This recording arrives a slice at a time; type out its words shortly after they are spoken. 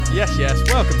Yes.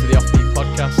 Welcome to the Offbeat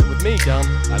Podcast with me, Dan.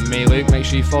 And me, Luke. Make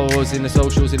sure you follow us in the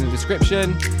socials in the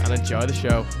description. And enjoy the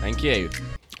show. Thank you.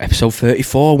 Episode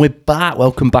 34, and we're back.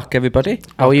 Welcome back, everybody.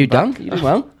 How are you, Dan? You doing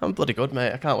well? I'm bloody good,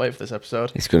 mate. I can't wait for this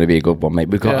episode. It's going to be a good one, mate.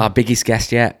 We've got our biggest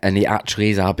guest yet, and he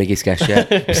actually is our biggest guest yet.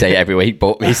 We say it every week,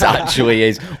 but this actually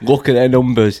is. Look at their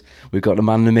numbers. We've got the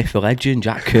man, the myth, the legend,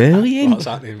 Jack CURLEY in. What's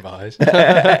happening, boys?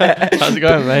 How's it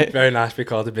going, mate? Very nice to be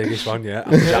called the biggest one yet.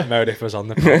 Jack Meredith was on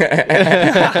the pod.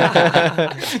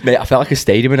 Mate, I felt like a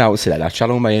stadium announcer then. I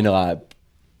channeled my inner, like,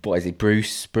 what is it,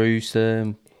 Bruce,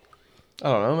 I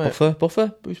don't know, mate. Bruce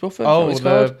Buffer. Oh,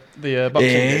 the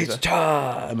boxing It's geezer.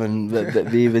 time, and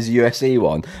there's a UFC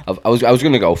one. I was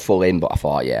going to go full in, but I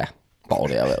thought,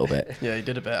 bottled it a little bit. Yeah, you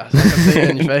did a bit. I can see it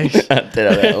in your face. I did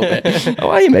a little bit.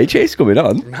 How are you, mate? Cheers coming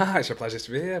on. Nah, it's a pleasure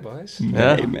to be here, boys.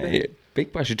 Yeah. Mate.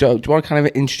 Big pleasure. Do you want to kind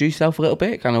of introduce yourself a little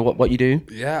bit? Kind of what you do?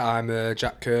 Yeah, I'm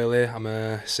Jack CURLEY. I'm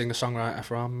a singer-songwriter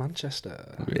from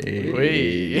Manchester.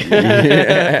 Wee.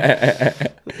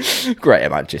 Great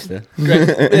at Manchester. Great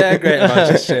at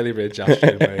Manchester, Shaley Bridge,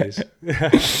 Ashton ways.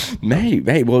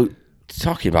 Mate, well,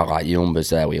 talking about like your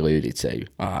numbers there we alluded to,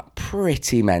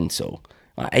 pretty mental.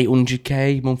 Like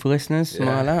 800k monthly listeners, something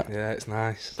like that. Yeah, it's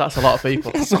nice. That's a lot of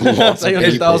people. That's a lot of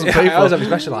 800,000 people. I always have a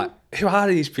question like, who are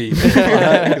these people?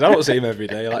 Because I don't see them every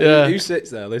day. Like, who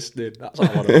sits there listening? That's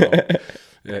what I want to know.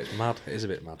 Yeah, it's mad. It is a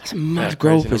bit mad. It's a mad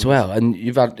growth as well. And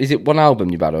you've had, is it one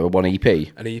album you've had or one EP?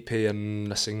 An EP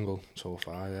and a single so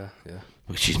far, yeah.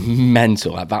 Which is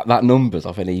mental. Like that numbers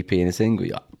off an EP and a single.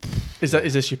 You're like,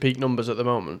 Is this your peak numbers at the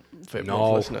moment? For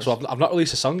no, listeners? so I've not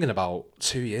released a song in about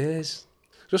 2 years.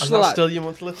 Just And so that's like, still your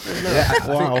monthly listeners now? yeah, I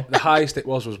Wow. think the highest it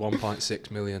was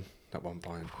 1.6 million at one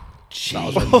point.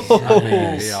 That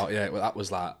was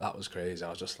that was crazy. I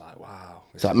was just like, wow.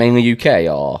 is that mainly UK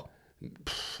or?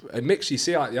 A mix. You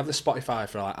see, like you have the Spotify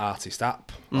for like artist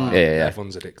app. Like, Yeah.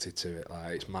 everyone's addicted to it.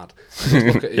 Like it's mad. Just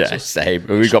look at it, Yeah, same.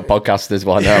 We've got podcasters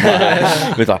one.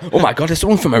 We're like, oh my god, there's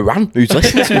someone from Iran who's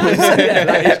listening to us. Yeah,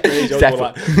 that is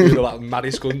crazy. Like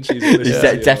maddest countries.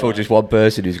 It's definitely just one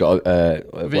person who's got a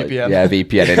VPN.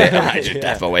 VPN in it. It just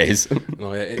definitely is.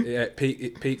 No, it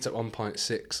peaked at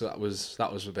 1.6. So that was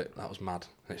mad.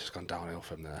 And it's just gone downhill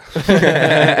from there.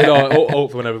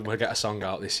 Hopefully whenever we get a song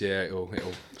out this year, it'll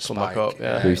spike back up,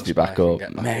 yeah. Boost it back up,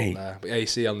 get mate. there. But yeah, you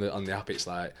see on the app, it's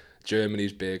like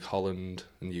Germany's big, Holland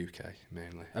and UK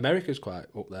mainly. America's quite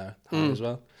up there as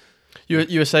well.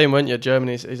 You were saying, weren't you,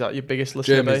 Germany's, is that your biggest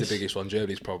listener Germany's base? the biggest one.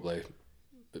 Germany's probably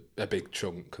a big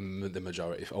chunk, and the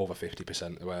majority, over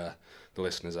 50% of where the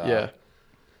listeners are.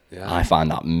 Yeah. I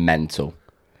find that mental.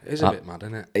 It is a bit mad,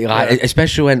 isn't it? Like,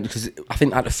 especially when, because I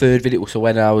think at the third video, so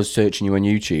when I was searching you on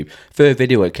YouTube, third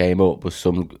video that came up was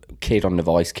some kid on The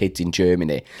Voice Kids in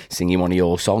Germany singing one of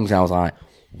your songs, and I was like,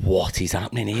 what is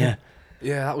happening here?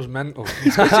 Yeah, that was mental.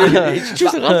 It's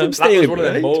just that was one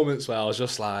of the moments where I was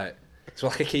just like, it's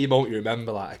like a key moment you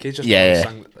remember. Like a kid just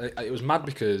sang. It was mad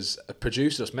because a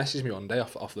producer just messaged me one day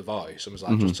off The Voice and was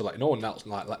like, just to let no one else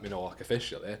like let me know like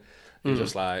officially. He was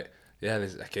just like, yeah,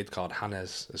 there's a kid called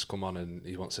Hannes has come on and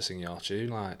he wants to sing your tune.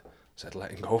 Like, I said,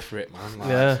 let him go for it, man. Like,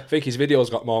 I think his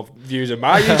video's got more views than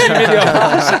my YouTube video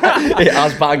has. It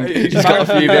has banged. It's got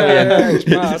a few million.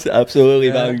 It's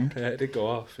absolutely banged. Yeah, it did go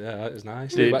off. Yeah, it was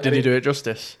nice. Did he do it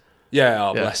justice?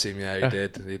 Yeah, bless him. Yeah,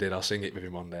 he did. I'll sing it with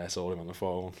him one day. I saw him on the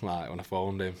phone, like when I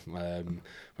phoned him.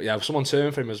 But yeah, someone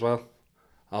turned for him as well.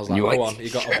 I was like, go on, he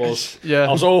got a buzz. Yeah.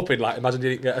 I was hoping, like, imagine he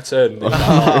didn't get a turn.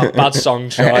 Like, bad song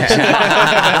choice.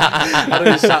 I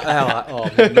just sat there like, oh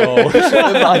no.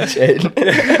 Imagine.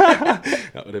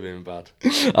 That would have been bad.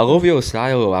 I love your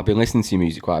style. I've been listening to your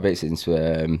music quite a bit since,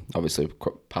 obviously,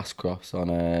 Pass Cross on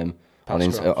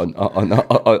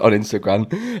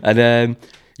Instagram. And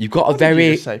you've got a very... Did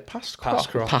you just say Pass Cross?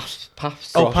 Pass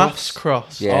Pass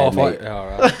Cross. Yeah, mate. All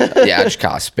right. Yeah, I just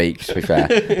can't speak, to be fair.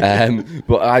 And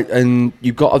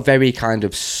you've got a very kind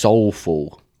of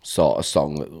soulful sort of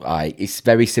song. Like, it's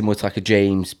very similar to like a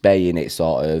James Bay in it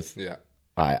sort of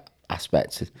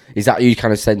aspect. Is that you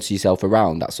kind of censor yourself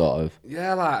around that sort of?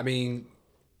 Yeah, like, I mean,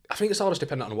 I think it's all just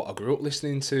dependent on what I grew up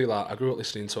listening to. Like, I grew up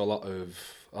listening to a lot of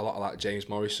like James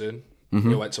Morrison.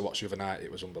 We went to watch the other night.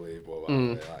 It was unbelievable.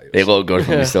 It looked good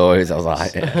from the stories. I was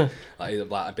like, like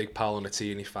a big Paul and a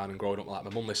Teeny fan, and growing up, like my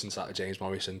mum listened to like James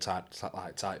Morrison type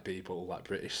people, like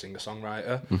British singer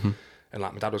songwriter, and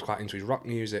like my dad was quite into his rock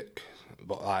music,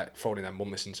 but like throwing in,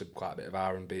 mum listened to quite a bit of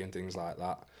R&B and things like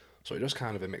that. So it was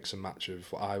kind of a mix and match of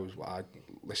what I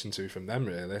listened to from them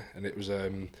really, and it was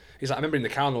he's like, I remember in the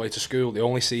car on the way to school, the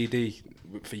only CD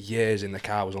for years in the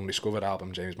car was Undiscovered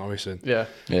album, James Morrison. Yeah.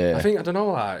 I think, I don't know,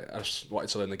 like, I just wanted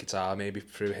to learn the guitar maybe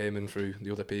through him and through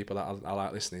the other people that I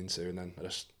like listening to, and then I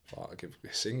just I'll give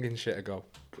this singing shit a go.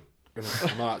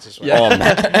 I'm not actually swear. Oh,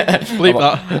 man. Believe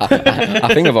that.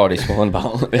 I think I've already spoken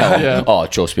about. Yeah. Oh,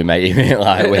 trust me, mate.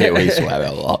 Like we swear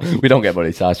a lot. We don't get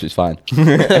monetized, so it's fine.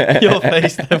 Your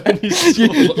face there when you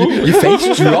Your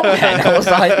face dropped. Then. I was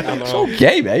like, it's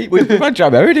okay, mate. We've had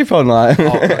Jam Meredith on. Like,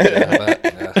 Oh, God, yeah, I bet,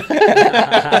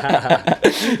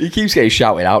 yeah. he keeps getting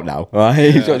shouted out now.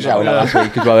 Right? He's got shouted out last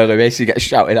week as well. He gets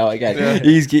shouted out again. Yeah.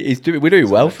 We're doing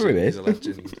well for him. He's a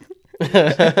legend.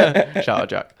 Shout out,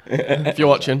 Jack. If you're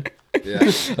watching.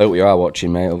 Yeah. Oh, we are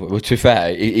watching, mate. Well, to be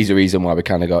fair, he's the reason why we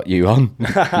kind of got you on.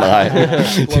 Like,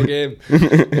 Plug in.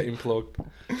 Get him plugged.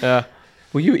 Yeah.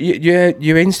 well, your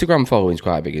Instagram following's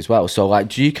quite big as well. So, like,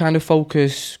 do you kind of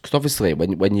focus? Because obviously,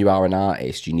 when you are an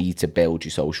artist, you need to build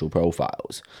your social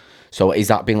profiles. So, has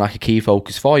that been like a key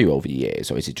focus for you over the years,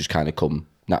 or is it just kind of come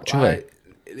naturally? Like,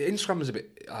 Instagram is a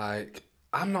bit like,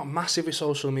 I'm not massive with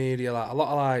social media. Like a lot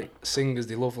of like singers,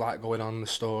 they love like going on the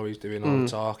stories, doing all the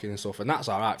talking and stuff, and that's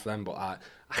alright for them. But I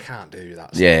can't do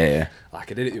that. Yeah. Like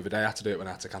I did it the other day. I had to do it when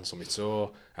I had to cancel my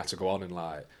tour. I had to go on and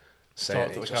like say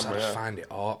it. I just find it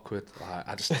awkward. Like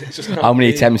it's just How many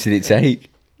attempts did it take?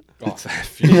 Oh, fair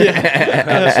few. I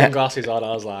had the sunglasses on.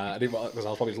 I was like, I didn't because I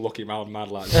was probably looking mad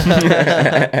like.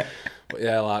 But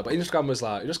yeah, like, but Instagram was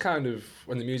like, it just kind of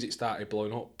when the music started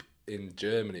blowing up in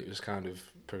Germany, it was kind of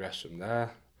progressed from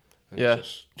there. And Yeah.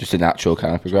 Just a natural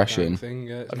kind of progression. Thing,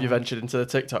 yeah, Have you ventured into the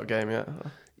TikTok game yet?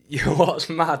 You know what's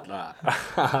mad, that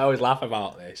I always laugh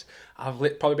about this. I've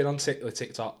probably been on the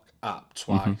TikTok app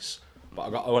twice, but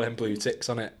I've got all them blue ticks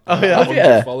on it. Oh, yeah? I've got Have you?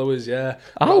 100 followers, yeah.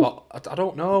 Oh. I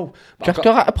don't know. But Do you have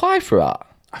to like, apply for that?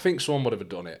 I think someone would have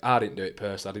done it. I didn't do it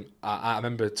personally. I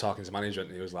remember talking to management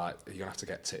and he was like, you're going to have to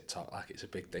get TikTok, like it's a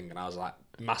big thing. And I was like,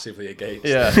 massively against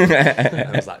it. And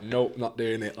I was like, nope, not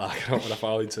doing it. Like, I don't want to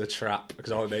fall into the trap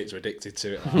because all my mates are addicted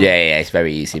to it. Like, Yeah, it's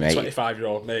very easy, mate.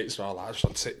 25-year-old mates are all like, just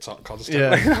on TikTok constantly.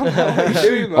 Yeah. I'm like, what are you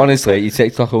doing, man? Honestly, your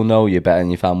TikTok will know you better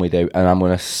than your family do, and I'm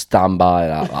going to stand by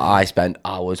that. Like, I spend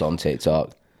hours on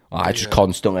TikTok. I just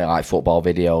constantly like football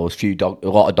videos, a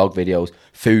lot of dog videos,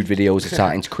 food videos are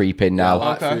starting to creep in now. I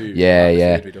like food. Yeah, I like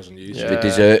yeah. the food videos on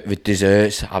YouTube. The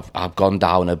desserts, I've gone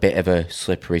down a bit of a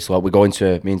slippery slope.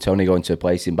 Me and Tony going to a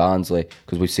place in Barnsley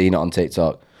because we've seen it on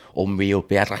TikTok. Unreal.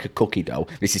 We had like a cookie dough.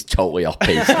 This is totally off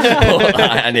piece. But,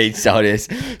 like, I need to tell this.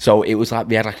 So it was like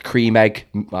we had like a cream egg,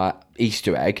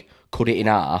 Easter egg, cut it in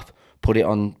half, put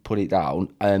it down,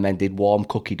 and then did warm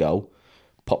cookie dough.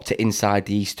 Popped it inside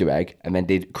the Easter egg and then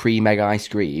did cream egg ice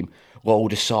cream,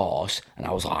 load of sauce, and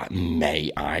I was like,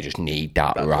 mate, I just need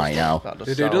that right now.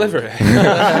 They do delivery.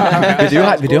 They do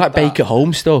like bake at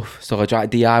home stuff. So like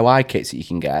DIY kits that you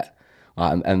can get.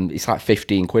 And it's like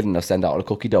 15 quid and they'll send out all the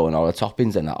cookie dough and all the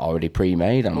toppings and that already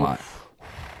pre-made. I'm like,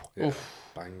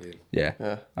 Banging.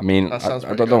 yeah. I mean, I sounds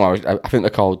don't pretty know. I think they're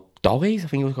called dollies. I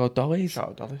think it was called dollies. Shout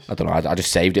out, Dollies. I don't know. I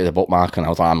just saved it as a bookmark and I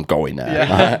was like, I'm going there.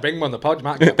 Yeah. Bring them on the pod, you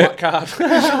might get a black card.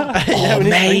 Oh, we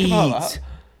need to think about mate.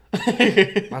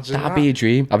 Imagine That'd be a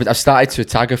dream. I've started to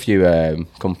tag a few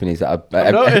companies that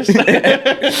I've noticed.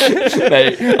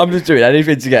 Mate, I'm just doing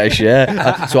anything to get a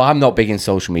share. So I'm not big in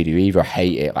social media either. I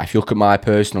hate it. Like, if you look at my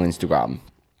personal Instagram,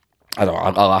 I don't know,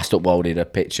 I last uploaded a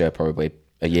picture probably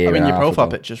a year I mean, and a your half profile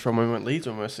ago. picture's from when we went Leeds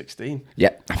when we were 16. Yeah,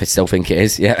 I still think it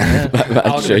is. Yeah,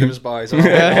 that's true. Algorithms, boys. I'm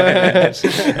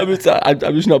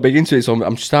just not big into it, so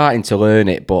I'm starting to learn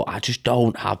it, but I just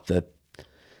don't have the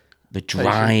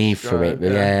drive for it.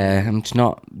 Yeah, I'm just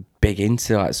not big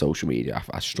into like social media.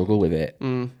 I struggle with it.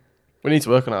 We need to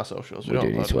work on our socials. We do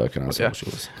need to work on our Yeah.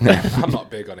 socials. I'm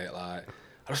not big on it. Like,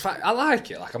 I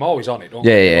like it. Like, I'm always on it. Don't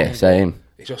Yeah, get me yeah, wrong, same. but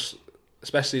It's just,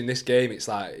 especially in this game, it's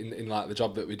like in like the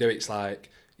job that we do. It's like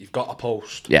you've got to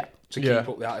post. Yeah. To keep Yeah.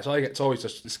 up the it's all you get told is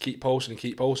just keep posting and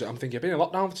keep posting. I'm thinking, I've been in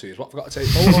lockdown for 2 years. What have I got to take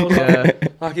photos?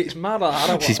 Like, it's mad. Like, I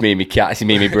don't This is me and my cat. This is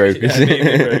me and my brew.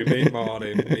 me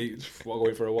morning, me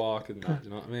going for a walk and that. Do you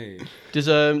know what I mean? Does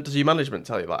your management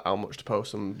tell you like how much to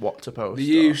post and what to post? They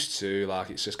used to, like,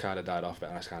 it's just kind of died off, but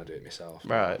I just kind of do it myself.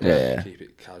 Right. Yeah. Keep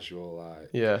it casual, like.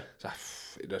 Yeah.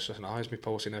 It just annoys me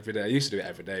posting every day. I used to do it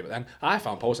every day, but then I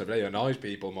found posting every day annoys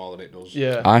people more than it does.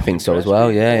 Yeah. I think so as well.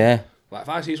 Yeah, Like, if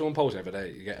I see someone posting every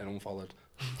day, you get unfollowed.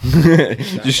 yeah.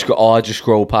 Just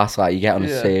scroll past. Like, you get on a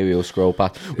Yeah. serial scroll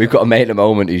past. We've got a mate at the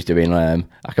moment who's doing like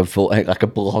a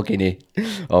blog in it.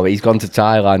 Oh, he's gone to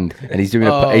Thailand and he's doing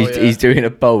he's doing a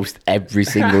post every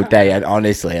single day. And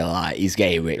honestly, like, he's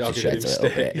getting rich to shreds a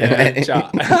little bit.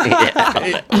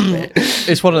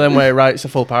 It's one of them where he writes a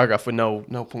full paragraph with no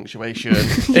punctuation.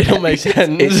 It don't make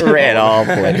sense. It's written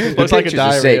awful. It's like a Pictures are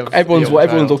diary sick. of Everyone's the old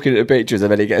everyone's child. looking at the pictures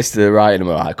and then he gets to the writing and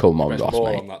we're like, come on, There's Ross,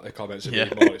 more mate. on that. The comments would Yeah.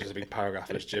 be more. It's just a big paragraph.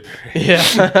 laughing as gibberish.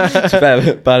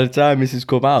 Yeah. By the time this has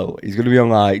come out, he's going to be on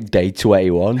like day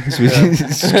 21. So it's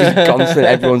just constant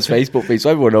everyone's Facebook feed,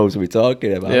 so everyone knows what we're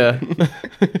talking about. Yeah.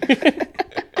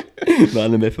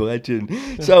 Man, the myth, legend.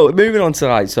 So moving on to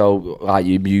like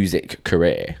your music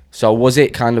career. So was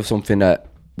it kind of something that,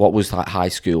 what was like high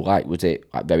school like? Was it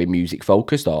like very music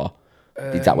focused, or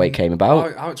is that way it came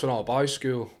about? I went to an all boys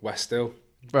school, West Hill.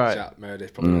 Right. Jack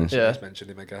Meredith probably just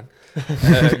mentioned him again.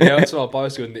 I went to all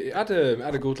boys school, and it had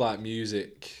a good like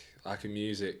music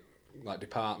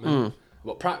department.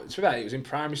 But to be fair, it was in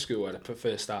primary school when I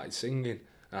first started singing.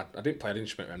 And I didn't play an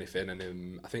instrument or anything,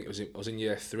 and I think I was in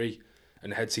year 3.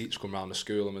 And the head teacher come round the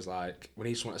school and was like, "We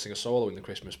need someone to sing a solo in the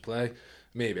Christmas play."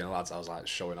 Me being the lads, I was like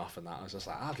showing off and that. I was just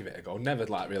like, "I'll give it a go." Never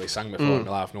like really sang before in my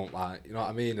life. Not like, you know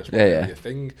what I mean? Just wasn't really a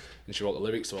thing. And she wrote the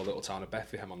lyrics to "A Little Town of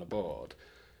Bethlehem" on the board,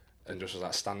 and just was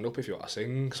like, "Stand up if you want to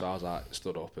sing." So I was like,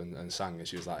 stood up and sang, and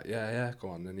she was like, "Yeah, come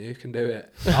on, then you can do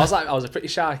it." I was a pretty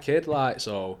shy kid, like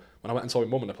so. When I went and told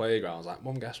my mum on the playground, I was like,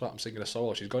 "Mum, guess what? I'm singing a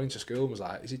solo." She's gone into school and was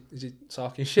like, "Is he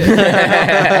talking shit?"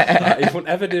 Like, he wouldn't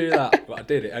ever do that, but I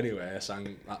did it anyway. I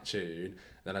sang that tune.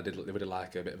 Then they did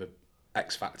like a bit of a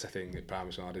X Factor thing at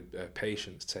primary school. I did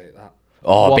Patience, Take That.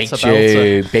 Oh, What big a tune,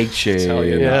 belter. big tune. Tell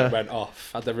you, Yeah. that went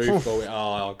off. Had the roof going.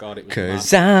 Oh god, it was mad.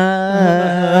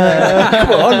 'Cause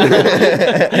come on,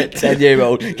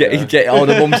 10-year-old, get all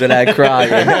the mums in there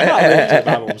crying.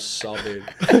 My mum's sobbing.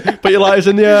 Put your lighters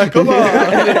in the air, come on.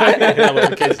 I was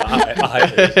a kid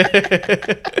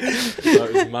so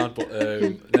it was mad, but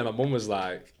then my mum was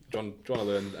like, "Do you want to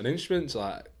learn an instrument to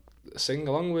like sing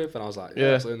along with?" And I was like,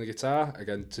 "Yeah, let's learn the guitar."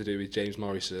 Again, to do with James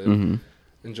Morrison.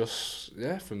 And just,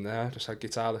 from there, just had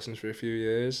guitar lessons for a few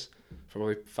years. For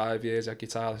probably 5 years, I had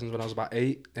guitar lessons when I was about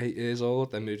 8 years old.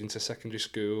 Then moved into secondary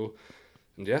school.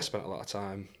 And spent a lot of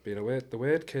time being the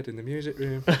weird kid in the music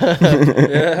room.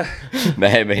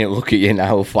 Mate, look at you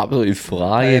now, absolutely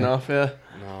flying. Off, yeah.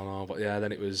 No, but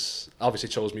then it was, obviously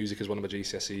chose music as one of my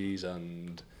GCSEs,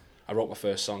 and I wrote my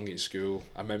first song in school.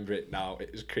 I remember it now,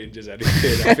 it was cringe as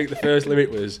anything. I think the first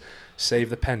lyric was, "Save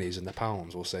the pennies and the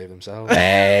pounds will save themselves."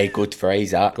 Hey, good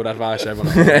phrase that. Good advice,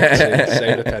 everyone.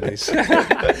 Save the pennies.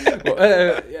 But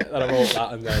then I wrote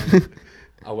that, and then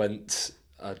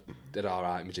I did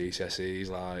alright in my GCSEs,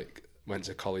 like, went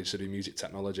to college to do music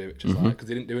technology, which is like, because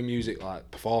they didn't do a music, like,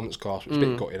 performance course, which was a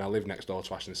bit gutting. I lived next door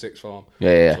to Ashton sixth form.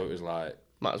 Yeah. So it was like,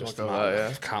 Might as well go there, yeah.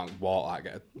 I can't walk, like,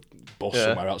 get a bus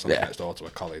somewhere else next door to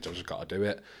a college. I've just got to do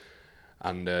it.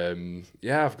 And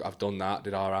I've done that,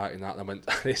 did alright in that. Then went,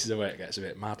 this is where it gets a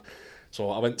bit mad. So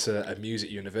I went to a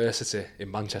music university in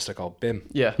Manchester called BIM.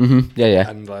 Yeah. Yeah.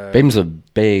 And BIM's a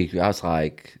big, that's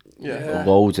like Yeah.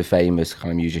 loads of famous kind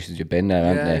of musicians have been there,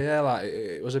 haven't they? Yeah, like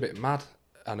it was a bit mad.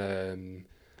 And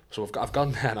so I've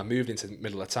gone there and I moved into the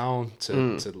middle of town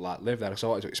to like live there. So I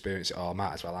wanted to experience it all.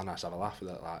 Might as well, and I just have a laugh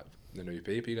at like the new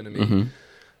people you're going to meet.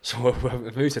 So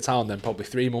I moved to town, then probably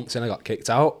 3 months in I got kicked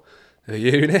out of the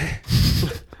uni.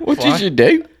 What did you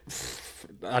do?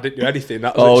 I didn't do anything.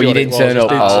 That was you didn't turn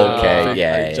up. Oh, okay,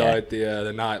 I enjoyed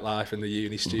the nightlife and the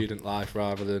uni student life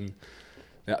rather than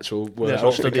the actual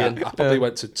work. studying. I probably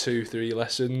went to 2-3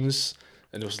 lessons,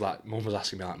 and it was like mum was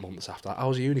asking me like months after, like, "How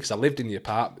was uni?" Because I lived in the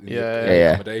apartment, the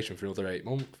accommodation for another 8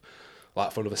 months,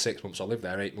 like for another 6 months. So I lived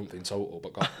there 8 months in total,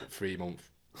 but got 3 months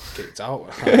kicked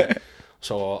out.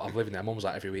 So I'm living there. Mum was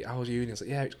like every week, "How was uni?" I was like,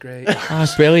 "Yeah, it's great."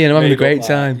 It's brilliant. I'm having a great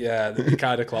time. Yeah, the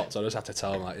kind of clocked. So I just had to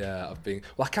tell them like, "Yeah, I've been."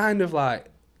 Well, I kind of like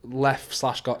left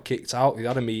 / got kicked out. We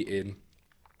had a meeting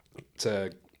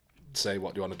to say,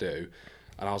 "What do you want to do?"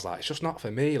 And I was like, "It's just not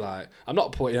for me." Like, I'm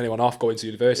not putting anyone off going to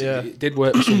university. Yeah. It did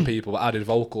work for some people, but I did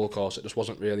vocal course. It just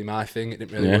wasn't really my thing. It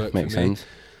didn't really work makes for me. sense.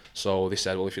 So they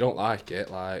said, "Well, if you don't like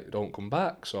it, like, don't come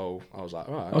back." So I was like,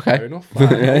 "All right, Okay. fair enough.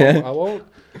 Like, I won't."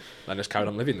 And I just carried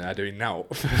on living there, doing now,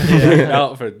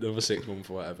 out for another 6 months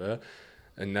or whatever.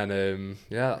 And then,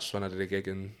 that's when I did a gig,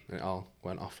 and it all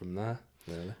went off from there.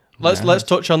 Really. Let's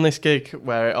touch on this gig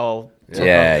where it all took off.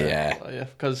 Yeah.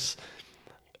 Because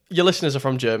your listeners are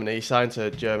from Germany, you signed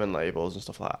to German labels and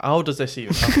stuff like that. How does this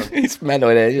even happen? It's mental,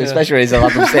 isn't it? Especially when it's a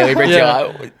lad from Staley Bridge. You're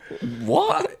like,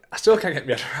 what? I still can't get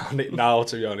my head around it now,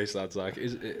 to be honest, lads. Like,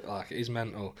 it is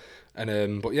mental.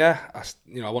 And but I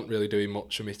wasn't really doing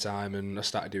much of my time, and I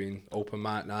started doing open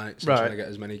mic nights and trying to get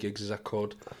as many gigs as I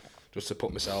could, just to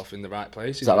put myself in the right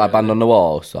places. Is that like Band on the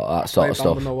Wall, that sort of Band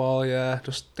stuff? on the Wall, yeah.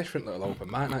 Just different little open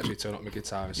mic nights. We turn up my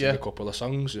guitar and sing a couple of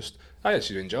songs. I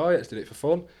actually enjoy it. I just did it for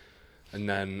fun. And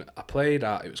then I played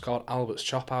at, it was called Albert's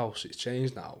Chop House. It's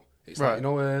changed now. It's like,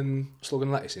 Slug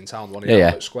and Lettuce in town, one in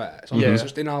Albert Square. It's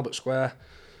just in Albert Square.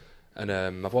 And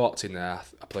I've walked in there.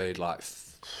 I played like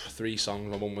 3 songs.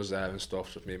 My mum was there and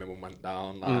stuff. Just me and my mum went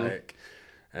down.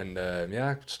 And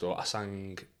so I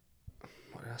sang.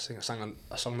 What did I sing? I sang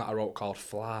a song that I wrote called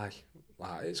Fly.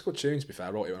 Like, it's a good tune, to be fair.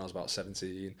 I wrote it when I was about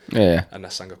 17. Yeah. And I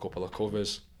sang a couple of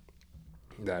covers.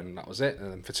 Then that was it.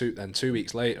 And then 2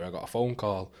 weeks later, I got a phone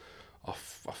call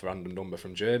off a random number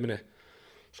from Germany.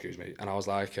 Excuse me. And I was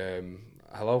like,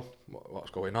 hello, what's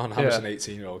going on? I'm just an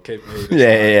 18-year-old kid.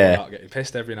 Out getting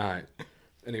pissed every night.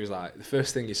 And he was like, the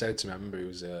first thing he said to me, I remember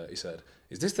he said,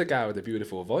 "Is this the guy with the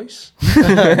beautiful voice?"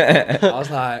 I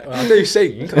was like, well, I do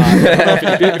sing. Like, I don't know if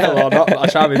it's beautiful or not, but I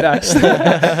try my best.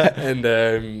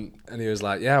 And he was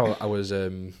like, yeah, well, I was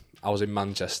in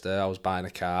Manchester. I was buying a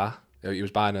car. He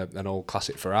was buying an old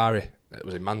classic Ferrari. It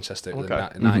was in Manchester. It was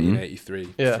in 1983,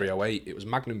 308. It was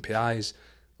Magnum PI's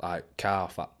like car,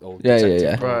 old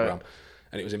detective program. Right.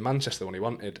 And it was in Manchester when he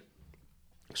wanted.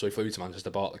 So he flew to Manchester,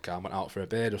 bought the car, went out for a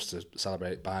beer just to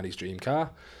celebrate buying his dream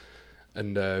car.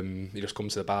 And he just come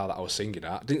to the bar that I was singing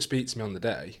at. Didn't speak to me on the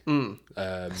day.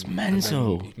 That's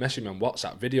mental. He messaged me on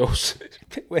WhatsApp videos. It's a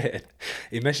bit weird.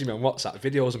 He messaged me on WhatsApp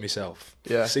videos of myself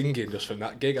singing just from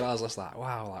that gig, and I was just like,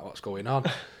 wow, like what's going on?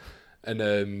 And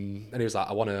he was like,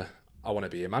 I want to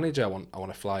be a manager. I want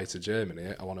to fly to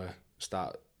Germany. I want to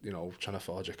start, trying to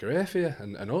forge a career for you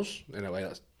and us in a way.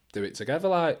 Let's do it together,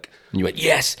 like. And you went,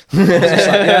 yes. I was just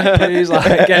like, yeah, please,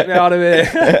 like, get me out of here.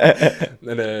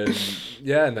 And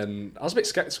then I was a bit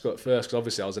sceptical at first because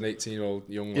obviously I was an 18-year-old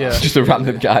young lad. Just a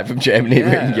random guy from Germany.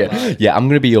 I'm going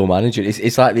to be your manager.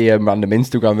 It's like the random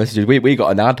Instagram messages. We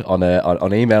got an ad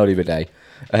on email the other day.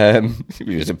 It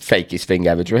was the fakest thing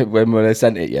ever. When I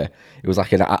sent it, it was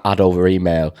like an ad over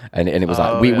email, and it was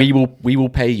like, we will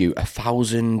pay you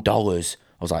 $1,000.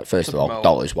 I was like, first of all,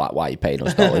 dollars. Why are you paying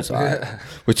us dollars? Like,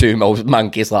 we're two most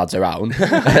mankiest lads around,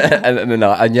 and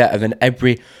then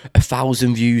every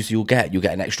 1,000 views you'll get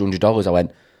an extra $100. I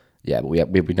went, yeah, but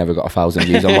we never got 1,000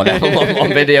 views on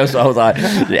one video. So I was like,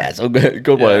 yeah, so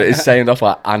good one. It's saying off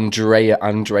like Andrea,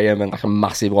 and like a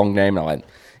massive long name. And I went,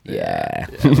 yeah.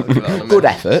 Good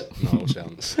effort. No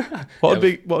chance. What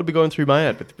would be going through my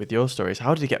head with your stories?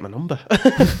 How did he get my number?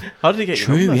 How did he get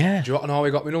your number? Yeah. Do you want to know how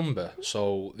he got my number?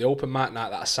 So the open mic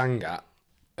night that I sang at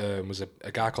was a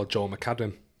guy called Joe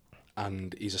McAdam,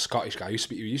 and he's a Scottish guy. He used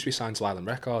to be signed to Island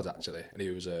Records actually, and he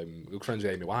was good friends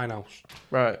with Amy Winehouse.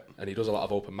 Right. And he does a lot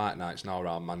of open mic nights now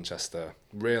around Manchester.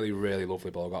 Really, really lovely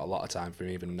bloke. Got a lot of time for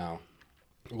him even now.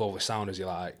 Lovely sound as you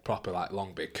like, proper like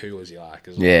long bit cool as you like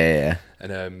as well. Yeah.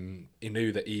 And he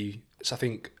knew that so I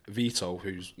think Vito,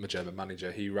 who's my German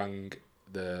manager, he rang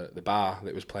the bar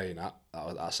that was playing at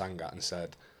that I sang at and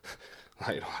said,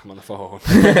 like, I'm on the phone.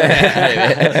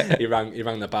 he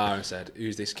rang the bar and said,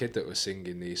 who's this kid that was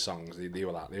singing these songs? They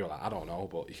were like, I don't know,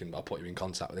 but I'll put you in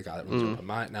contact with the guy that runs the open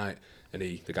mic night. And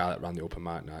the guy that ran the open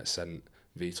mic night sent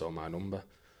Vito my number.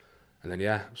 And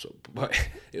then, but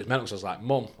it was mental. So I was like,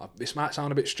 Mum, this might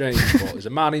sound a bit strange, but there's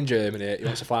a man in Germany, he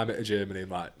wants to fly me to Germany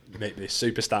and, like, make me a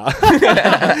superstar.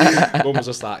 Mum was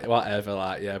just like, whatever,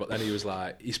 like, yeah. But then he was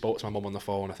like, he spoke to my mum on the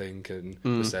phone, I think, and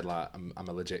just said, like, I'm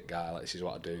a legit guy, like, this is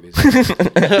what I do. I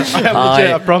am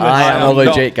legit, I promise. I am a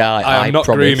legit guy, I am not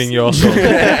promise. grooming your son.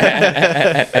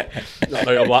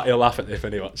 No, he'll laugh at this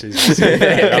when he watches. He'll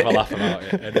have a laugh about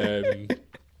it. And,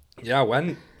 I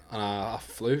went. I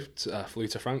flew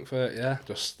to Frankfurt. Yeah,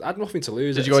 I had nothing to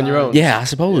lose. Did you go on your own? Yeah, I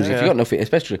suppose if you got nothing,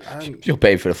 especially if you're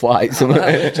paying for the flight.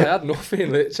 I had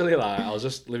nothing. Literally, like I was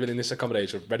just living in this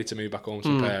accommodation, ready to move back home to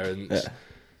my parents. Yeah.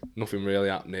 Nothing really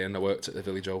happening. I worked at the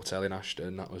Village Hotel in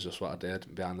Ashton. That was just what I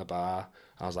did behind the bar.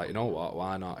 I was like, you know what?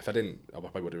 Why not? If I didn't, I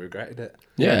probably would have regretted it.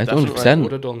 Yeah, 100%. I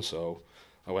would have done so.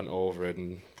 I went over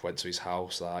and went to his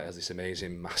house. Like, has this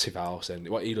amazing, massive house, and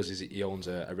what he does is he owns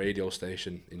a radio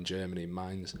station in Germany, in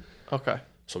Mainz. Okay.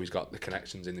 So he's got the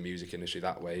connections in the music industry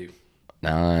that way.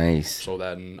 Nice. So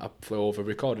then I flew over,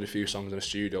 recorded a few songs in the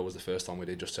studio. Was the first time we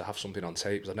did, just to have something on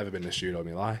tape. Because I've never been in a studio in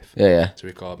my life. Yeah. To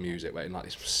record music, went in like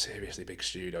this seriously big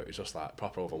studio. It was just like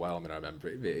proper overwhelming. I remember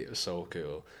it was so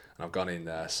cool. And I've gone in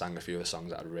there, sang a few of the songs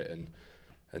that I'd written,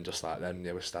 and just like then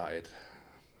we started.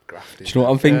 Grafting. Do you know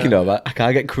what I'm thinking of? I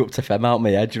can't get Corrupt FM out of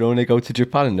my head. Do you know when they go to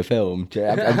Japan in the film? Did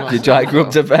you like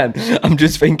Corrupt FM? I'm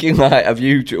just thinking, like, have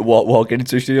you walking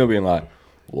into a studio being like,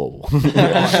 whoa.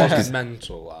 It's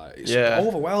mental. Like, it's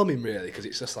overwhelming, really, because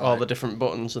it's just like... all the different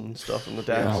buttons and stuff and the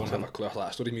dance. I wouldn't have a clue. Like,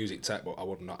 I studied music tech, but I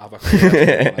would not have a clue.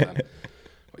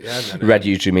 Red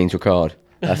usually means record.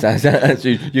 That's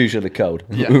usually the code.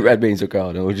 Yeah. Red means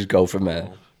record, and we'll just go from there.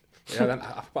 Yeah, then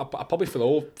I probably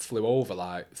flew over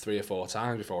like 3 or 4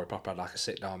 times before we proper had like a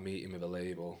sit-down meeting with a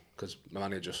label, because my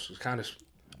manager just was kind of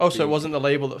Oh, so it wasn't the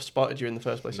label that spotted you in the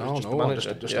first place? It No, was just no, the I'm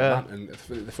manager. just a man. And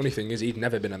the funny thing is, he'd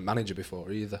never been a manager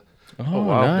before either. Oh,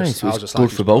 wow. nice. I So was it's just good like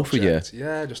for his both of you. project.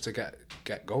 Yeah, just to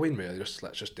get going really. Let's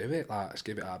just do it. Like, let's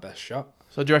give it our best shot.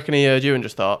 So do you reckon he heard you and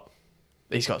just thought,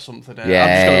 he's got something there? Yeah, I'm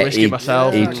just going to risk he- it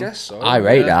myself. Yeah, and- I guess so. I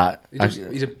rate that.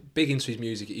 He's a big into his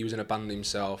music. He was in a band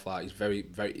himself. Like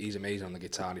he's he's amazing on the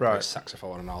guitar. And he Right. plays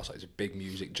saxophone and all. So he's a big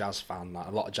music jazz fan. Like,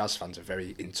 a lot of jazz fans are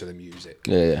very into the music.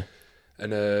 Yeah.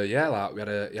 And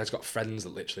like he's got friends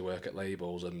that literally work at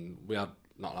labels, and we had,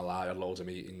 not gonna lie, we had loads of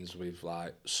meetings with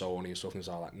like Sony and stuff, and he was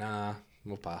all like, nah,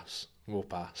 we'll pass.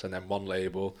 And then one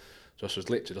label just was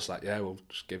literally just like, yeah, we'll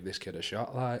just give this kid a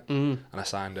shot, like. And I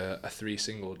signed a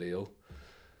 3-single deal.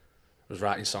 I was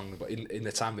writing songs, but in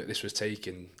the time that this was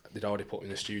taking, they'd already put me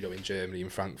in the studio in Germany, in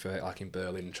Frankfurt, like in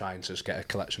Berlin, trying to just get a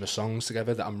collection of songs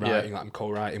together that I'm writing, like I'm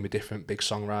co-writing with different big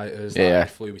songwriters. Yeah. Like,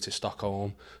 they flew me to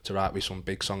Stockholm to write with some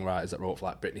big songwriters that wrote for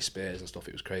like Britney Spears and stuff.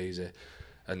 It was crazy.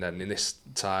 And then in this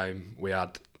time, we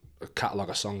had a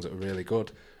catalogue of songs that were really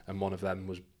good, and one of them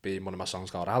was being one of my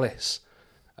songs called Alice.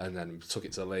 And then we took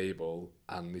it to the label,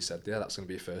 and they said, yeah, that's going to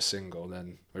be your first single. And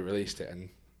then we released it, and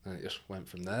it just went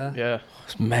from there. Yeah.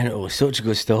 It's mental. It's such a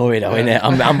good story, though, isn't it?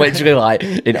 I'm literally like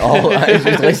in awe. I was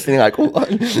just listening, like, what?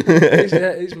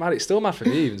 It's mad. It's still mad for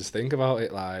me even to think about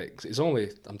it. Like,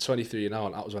 I'm 23 now,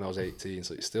 and that was when I was 18,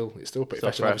 so it's still pretty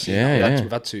fresh. And obviously, Yeah,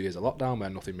 we've had 2 years of lockdown where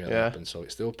nothing really happened, so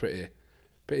it's still pretty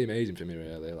amazing for me,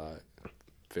 really. Like,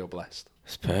 feel blessed.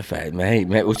 It's perfect, mate.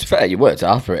 Well, it's fair. You worked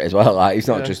hard for it as well. Like, it's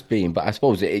not just being, but I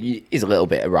suppose it is a little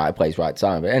bit of right place, right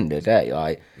time. But at the end of the day,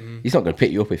 like, he's not going to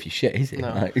pick you up if you shit, is he?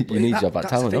 No. Like, you need to have that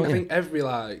talent, don't I you? think every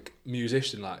like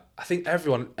musician, like I think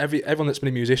everyone that's been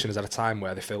a musician has had a time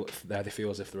where they feel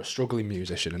as if they're a struggling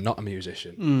musician and not a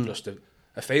musician, just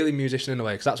a failing musician in a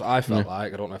way. Because that's what I felt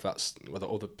like. I don't know if that's whether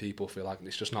other people feel like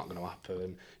it's just not going to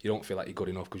happen. You don't feel like you're good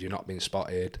enough because you're not being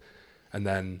spotted. And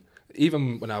then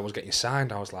even when I was getting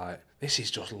signed, I was like, this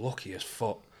is just lucky as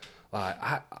fuck. Like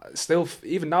I still,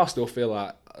 even now, still feel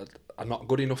like I'm not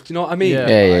good enough. Do you know what I mean?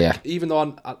 Yeah. Even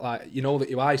though I like, you know that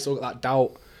you are, you still got that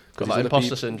doubt. Got that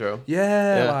imposter syndrome.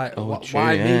 Yeah, like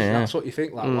why me? Yeah. That's what you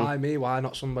think. Like why me? Why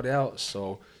not somebody else?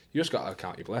 So you just got to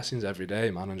count your blessings every day,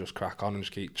 man, and just crack on and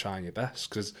just keep trying your best.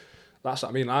 Because that's what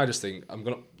I mean. I just think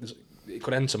it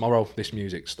could end tomorrow, this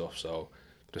music stuff. So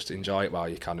just enjoy it while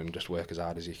you can and just work as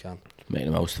hard as you can. Make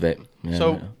the most of it. Yeah,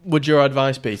 So, would your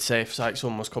advice be, say, if like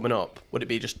someone was coming up, would it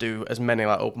be just do as many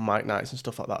like open mic nights and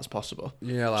stuff like that as possible?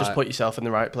 Yeah, like, just put yourself in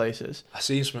the right places. I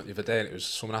seen something the other day, and it was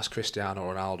someone asked Cristiano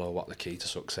Ronaldo what the key to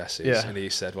success is, Yeah. and he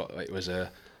said it was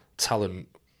a talent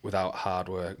without hard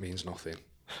work means nothing.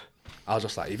 I was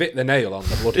just like, you've hit the nail on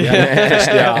the bloody head,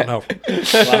 Cristiano.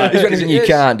 Is there anything you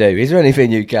can't do? Is there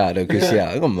anything you can't do? Because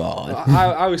come on.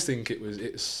 I always think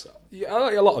it's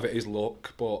a lot of it is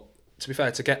luck, but to be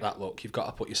fair, to get that luck, you've got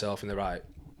to put yourself in the right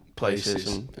places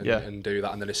and do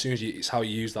that. And then as soon as it's how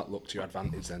you use that luck to your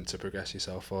advantage, then to progress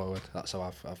yourself forward. That's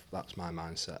how that's my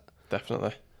mindset.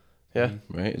 Definitely. Yeah.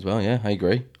 Right, as well, yeah, I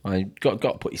agree. I got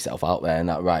to put yourself out there in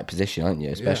that right position, haven't you?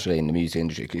 Especially in the music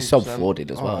industry, because it's so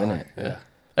flooded as well, isn't it? Yeah.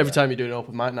 Every time you do an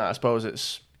open mic night, I suppose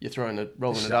you're rolling the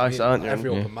dice, aren't you? Every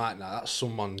open mic night, that's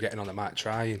someone getting on the mic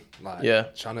trying,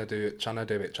 trying to do it,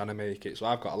 trying to make it. So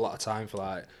I've got a lot of time for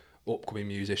like upcoming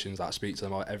musicians that I speak to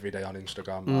them every day on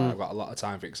Instagram. Like, I've got a lot of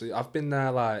time for it. 'Cause I've been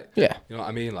there, like, you know what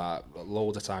I mean, like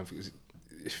loads of time. Because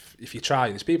if you're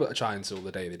trying, there's people that are trying until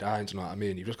the day they die. Do you know what I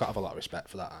mean? You've just got to have a lot of respect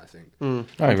for that, I think.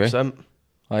 100%.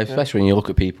 Especially when you look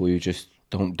at people who just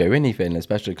don't do anything,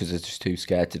 especially because they're just too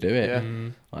scared to do it. Yeah.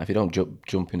 Like, if you don't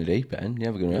jump in the deep end, you're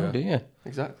never going to know, do you?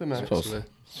 Exactly, mate.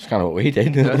 It's kind of what we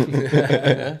did. Go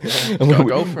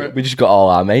for it. We just got all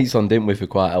our mates on, didn't we, for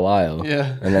quite a while?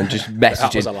 Yeah. And then just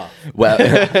messaging. That was a laugh. Well,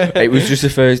 it was just the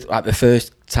first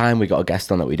time we got a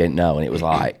guest on that we didn't know, and it was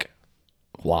like,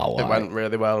 wow. It went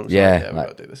really well. And Yeah. We've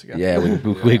got to do this again. Yeah,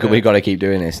 we got to keep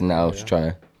doing this, and now just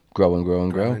trying to grow and grow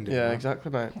and grow. Grinding, Yeah, man.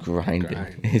 exactly, mate. Grinding.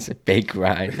 It's a big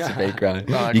grind. It's a big grind.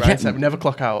 Right, You right, get so we never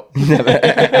clock out. you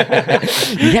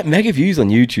get mega views on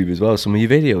YouTube as well. Some of your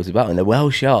videos about, and they're well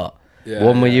shot. Yeah,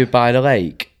 One where yeah. you by the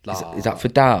lake. Nah, Is that for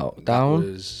Down? That Down?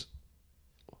 was,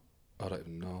 I don't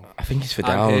even know. I think it's for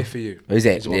I'm Down. Here For You. Is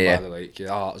it? It's the one Yeah. by the lake.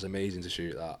 Yeah, it was amazing to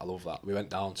shoot that. I love that. We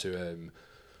went down to,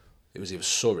 it was either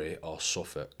Surrey or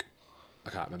Suffolk. I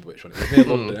can't remember which one. It was near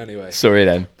London anyway. Sorry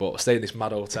then. But I stayed in this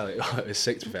mad hotel. It was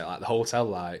sick to be fair. Like the hotel,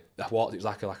 like I walked. It was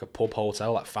like a pub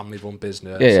hotel, like family run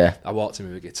business. Yeah. I walked in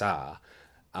with a guitar,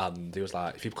 And he was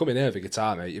like, if you come in here with a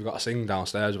guitar, mate, you've got to sing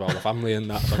downstairs with all the family and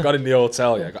that. So I got in the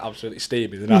hotel, I got absolutely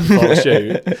steamy the night before the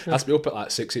shoot. I had to be up at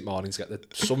like 6 in the morning to get the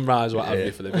sunrise, what have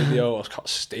you, for the video. I was got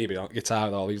steamy on guitar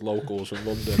with all these locals from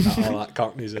London, all that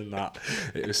cockneys and that.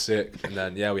 It was sick. And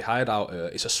then, we hired out,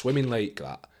 it's a swimming lake,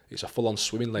 that. It's a full-on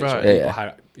swimming lake. Right.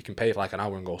 So you can pay for like an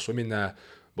hour and go swimming there.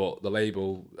 But the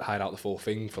label hired out the full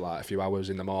thing for like a few hours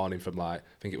in the morning from like,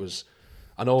 I think it was,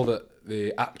 I know that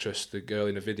the actress, the girl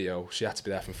in the video, she had to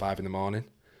be there from 5 in the morning.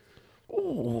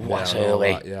 Ooh, that's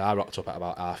early. I rocked up at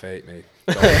about 8:30, mate.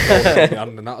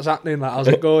 And that was happening, like, how's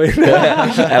it going?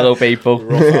 Hello, people.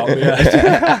 Rough out,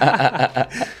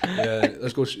 yeah,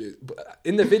 let's go.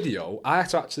 In the video, I had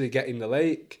to actually get in the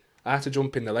lake. I had to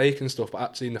jump in the lake and stuff, but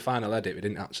actually in the final edit, we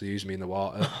didn't actually use me in the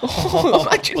water.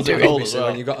 Imagine doing So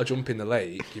when you got to jump in the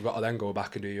lake, you've got to then go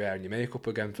back and do your hair and your makeup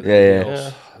again for the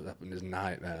videos. That was a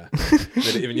nightmare. They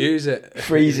didn't even use it.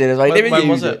 Freezing as well. When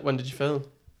was it? When did you film?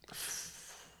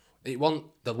 The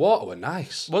water were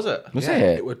nice. Was it? Was yeah,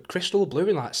 it? It was crystal blue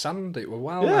and like sand. It was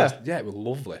wild. Yeah. Nice. Yeah, it was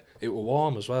lovely. It was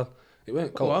warm as well. It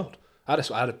weren't cold. wow. I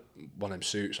had one of them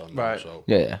suits on. Right. So.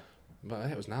 Yeah. But yeah,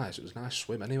 it was nice. It was a nice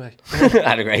swim anyway.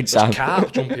 Had a great time. Just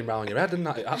carp jumping round your head and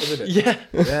that. That was it. Yeah.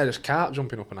 Yeah, just carp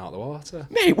jumping up and out of the water.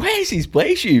 Mate, where's his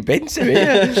place you've been to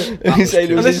here? Was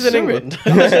cool. And this is in England.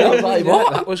 I was like, Yeah,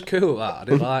 what? that was cool. That I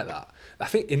didn't like that. I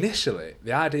think initially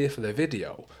the idea for the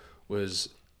video was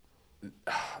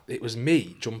it was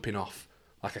me jumping off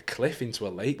like a cliff into a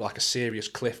lake, like a serious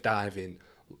cliff diving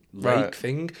lake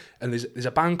thing. And there's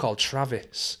a band called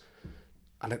Travis.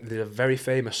 And there's a very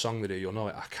famous song they do, you'll know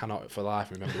it, I cannot for life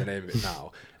remember the name of it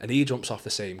now. And he jumps off the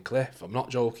same cliff. I'm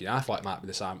not joking, I thought it might be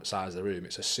the size of the room.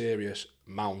 It's a serious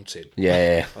mountain.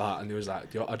 Yeah. And he was like,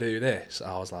 do you want to do this?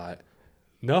 I was like,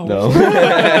 no. No.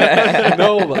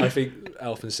 No, but I think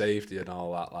health and safety and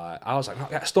all that, like, I was like,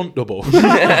 not get a stunt double. No,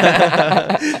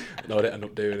 I didn't end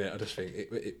up doing it. I just think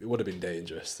it would have been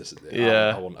dangerous.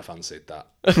 I wouldn't have fancied that.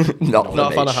 Not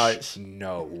a fan of heights.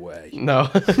 No way. No.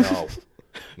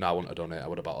 No, I wouldn't have done it. I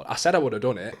would have bottled it. I said I would have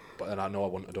done it, but then I know I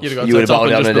wouldn't have done You'd it. have You gone would to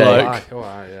have the top bottled and it just on been a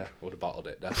like, day. Yeah, would have bottled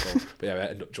it, definitely. But yeah, I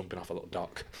ended up jumping off a little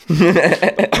dock.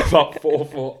 About 4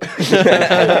 foot off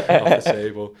the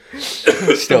table.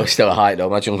 Still a height though.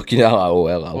 Imagine looking out. Oh,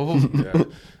 well. Yeah.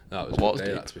 That was a What's good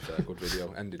day, deep? that, to be fair. Good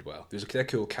video. Ended well. There was a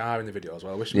cool car in the video as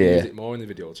well. I wish we used it more in the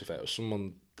video, to be fair. It was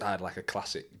someone that had like a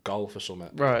classic Golf or something.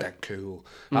 Right. Dead cool.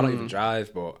 I don't even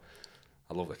drive, but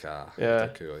I love the car. Yeah.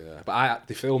 Dead cool, yeah. But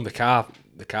they filmed the car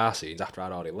scenes after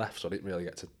I'd already left, so I didn't really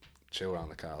get to chill around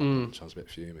the car. Which I was a bit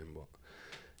fuming, but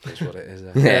it's what it is.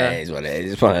 Yeah, it is what it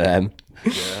is. It's one of them.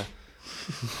 Yeah.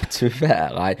 To be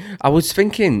fair, like, I was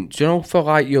thinking, do you know, for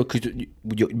like because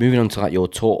you're moving on to like your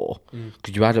tour,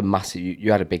 because you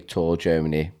had a big tour,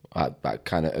 Germany, that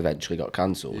kind of eventually got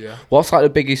cancelled. Yeah. What's like the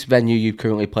biggest venue you've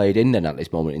currently played in then at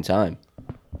this moment in time?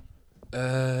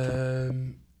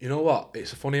 You know what?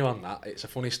 It's a funny one. It's a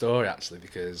funny story actually,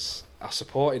 because I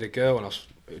supported a girl and I was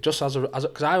just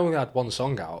because I only had one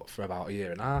song out for about a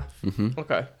year and a half. Mm-hmm.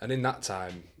 Okay. And in that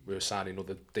time, we were signing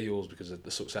other deals because of the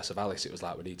success of Alice. It was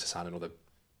like we need to sign another,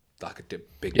 like a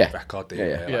big record deal.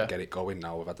 Yeah. Get it going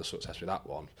now. We've had the success with that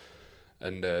one.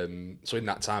 And so in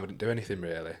that time, I didn't do anything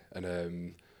really.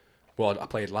 And I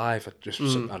played live. I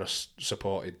just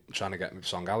supported trying to get my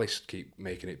song Alice, keep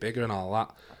making it bigger and all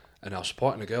that. And I was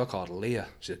supporting a girl called Leah.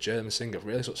 She's a German singer,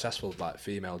 really successful, like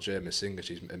female German singer.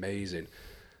 She's amazing.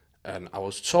 And I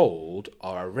was told,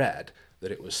 or I read,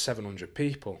 that it was 700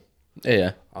 people.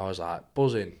 Yeah. I was like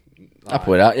buzzing. Happy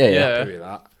with that, yeah. Happy with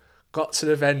that. Got to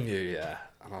the venue,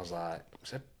 and I was like,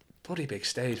 it's a bloody big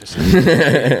stage for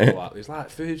 700 people. Like, there's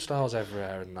like food stalls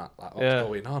everywhere and that. Like, what's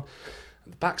going on?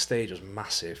 And the backstage was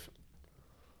massive.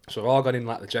 So we've all gone in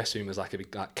like the dressing room. There's like a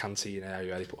big like canteen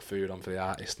area where they put food on for the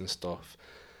artists and stuff.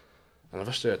 And I've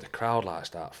just heard the crowd like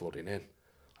start flooding in.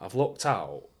 I've looked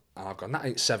out and I've gone, that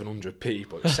ain't 700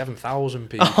 people, it's 7,000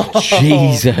 people.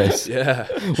 Jesus. Yeah.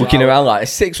 Looking around like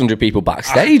 600 people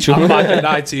backstage. I'm like a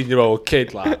 19-year-old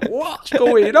kid, like, what's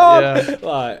going on? Yeah.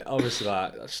 Like, obviously,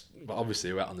 but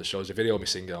obviously we went on the show. There's a video of me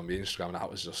singing on my Instagram, and that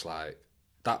was just like,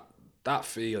 that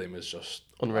feeling was just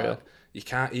unreal. Like, you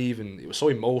can't even, it was so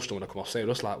emotional when I come off stage. I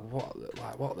was like,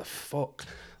 what the fuck?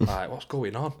 Like, what's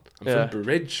going on? I'm from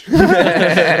Bridge.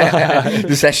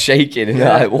 Just that shaking and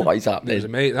like, what is happening? It was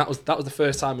amazing. That was the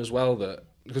first time as well that,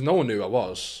 because no one knew who I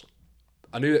was.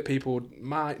 I knew that people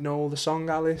might know the song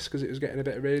Alice because it was getting a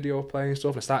bit of radio play and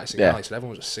stuff. And I started singing Alice and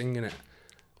everyone was just singing it.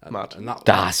 And that's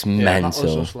mental. That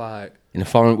was just like... In a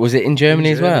foreign, was it in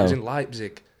Germany as well? It was in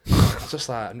Leipzig. It's just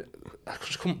like... I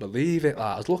just couldn't believe it.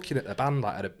 Like, I was looking at the band,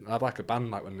 like I had like a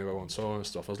band like when they were on tour and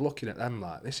stuff. I was looking at them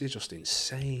like, this is just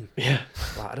insane. Yeah.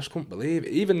 Like, I just couldn't believe it.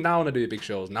 Even now when I do big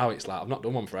shows, now it's like I've not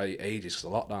done one for ages because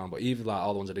of lockdown. But even like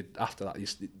all the ones I did after that,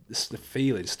 the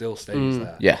feeling still stays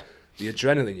there. Yeah. The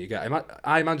adrenaline you get.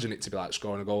 I imagine it to be like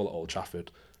scoring a goal at Old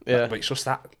Trafford. Yeah. But it's just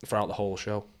that throughout the whole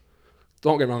show.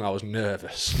 Don't get me wrong, I was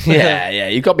nervous. Yeah.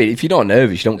 You've got to be. If you're not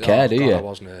nervous, you don't care, do God, you? I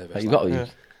was nervous. Like, you've got to.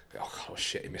 Oh God, I was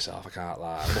shitting myself. I can't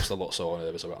lie. I must have looked so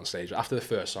nervous I got on stage. But after the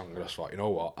first song, I just thought, you know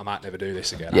what? I might never do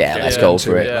this again. Yeah, let's go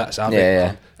for it. Let's have it.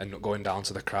 Man. And going down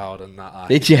to the crowd and that. Like,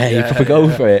 Did you? You proper go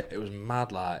for it. It was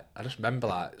mad. Like, I just remember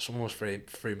like someone was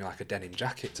threw me like a denim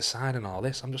jacket to sign and all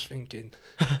this. I'm just thinking,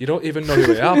 you don't even know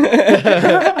who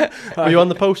I am. Were you on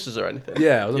the posters or anything?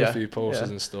 Yeah, I was on a few posters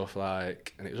and stuff,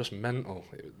 like, and it was just mental.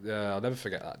 I'll never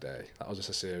forget that day. That was just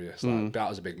a serious, like, that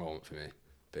was a big moment for me.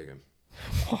 Big one.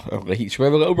 Should we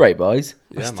have a little break, boys?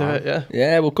 Let's do it, yeah.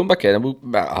 Yeah, we'll come back in. And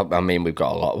I mean, we've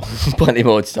got a lot, plenty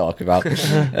more to talk about.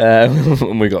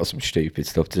 And we've got some stupid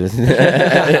stuff to do.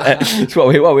 It's what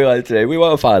we like to do. We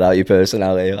want to find out your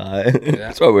personality. Like.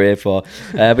 That's what we're here for.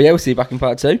 But yeah, we'll see you back in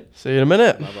part 2. See you in a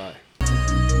minute. Bye-bye.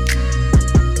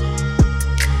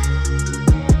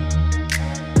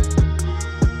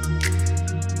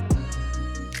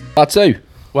 Part 2.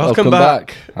 Welcome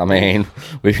back. I mean,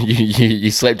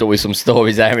 you slipped up with some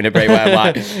stories there in a break where I'm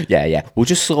like, yeah. We'll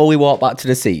just slowly walk back to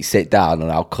the seat, sit down, and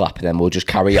I'll clap, and then we'll just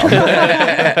carry on.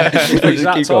 We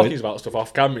start talking about stuff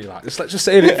off camera, like, let's just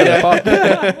save it for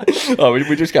the pod.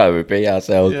 We just gotta repeat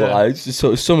ourselves. Yeah. But like, it's just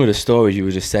sort of some of the stories you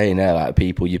were just saying there, like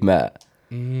people you've met.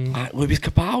 Like Lewis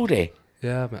Capaldi.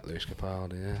 Yeah, I met Lewis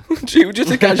Capaldi, yeah. Just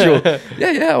a casual.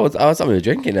 Yeah. I was having a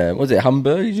drink in there. Was it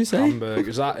Hamburg? Did you say? Hamburg. It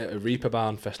was at a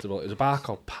Reeperbahn festival. It was a bar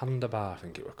called Panda Bar, I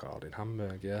think it was called, in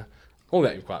Hamburg, yeah. Only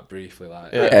met him quite briefly,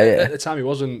 like. Yeah. At the time, he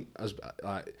wasn't as,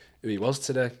 like, who he was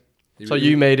today. So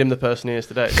you made him the person he is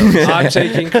today? I'm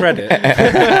taking credit.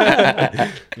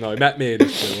 No, he met me in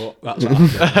his school. That's what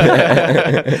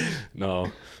happened.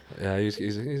 No. Yeah, he's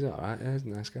alright. Yeah, he's a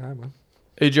nice guy, man.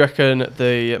 Who do you reckon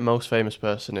the most famous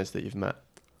person is that you've met?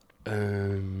 Ed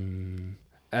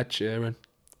Sheeran.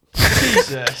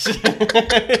 Jesus.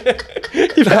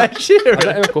 You've met Sheeran? I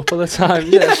met him a couple of times.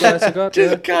 Yeah, swear to God.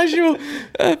 Just casual.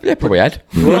 Yeah, probably Ed.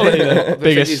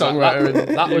 Biggest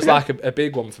songwriter. That was like a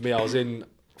big one for me. I was in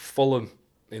Fulham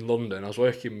in London. I was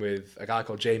working with a guy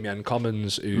called Jamie N.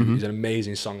 Commons, who is an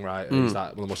amazing songwriter. He's like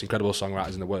one of the most incredible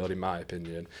songwriters in the world, in my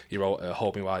opinion. He wrote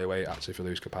Hold Me While You Wait, actually, for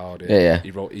Lewis Capaldi. Yeah.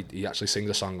 He actually sings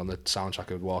a song on the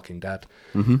soundtrack of Walking Dead.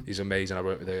 He's amazing. I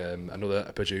worked with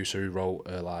another producer who wrote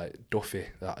like Duffy,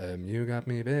 that You Got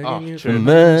Me Begging You for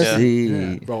Mercy.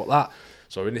 Yeah, wrote that.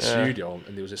 So we're in the studio,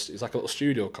 and there was it's like a little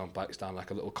studio complex down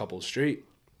like a little cobbled street,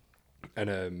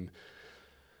 and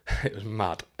it was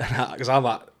mad because I'm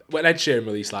like, when Ed Sheeran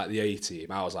released like the A-Team,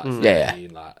 I was like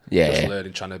 13, like just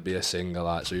learning, trying to be a singer,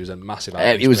 like, so he was a massive.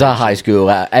 It was our high school.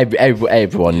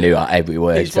 Everyone knew every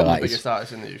word. He's one of like, the biggest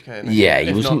artists in the UK. Isn't yeah, he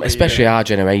he was, not especially our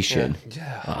generation.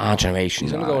 Yeah, Our generation.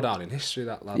 he's gonna go down in history,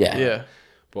 that lad. Yeah.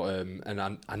 But and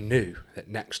I knew that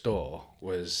next door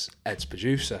was Ed's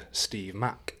producer, Steve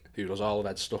Mack, who does all of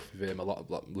Ed's stuff with him.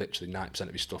 Literally 90%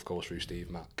 of his stuff goes through Steve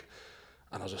Mack.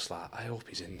 And I was just like, I hope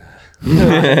he's in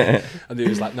there. And he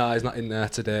was like, no, he's not in there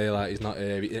today. Like, he's not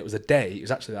here. It was the day. It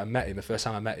was actually I met him. The first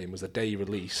time I met him was the day he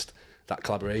released that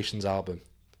Collaborations album.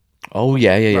 Oh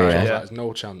yeah. I was like, there's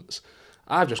no chance.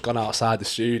 I've just gone outside the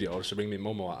studio just to bring my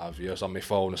mum or what have you. I was on my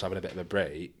phone, just having a bit of a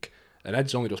break. And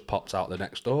Ed's only just popped out the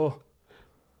next door.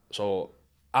 So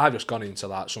I've just gone into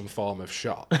like some form of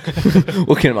shock.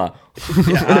 Looking at that.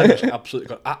 Yeah, I just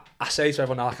absolutely got. I say to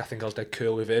everyone, like, I think I was dead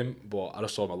cool with him, but I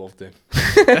just told him I loved him.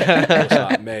 I was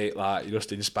like, mate, like, you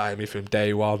just inspired me from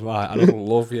day one. Like, I just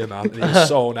love you, man. And he was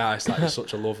so nice. Like, he's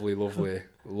such a lovely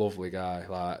guy.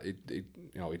 Like,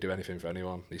 he'd do anything for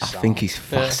anyone. I think he's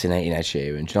fascinating, Ed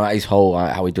Sheeran. Do you know, like, his whole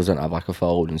like, how he doesn't have like a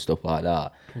fold and stuff like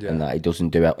that, and that he doesn't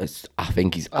do it. I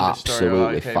think he's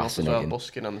absolutely fascinating.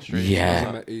 Busking on the street.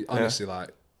 Yeah, honestly,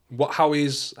 like. How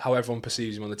everyone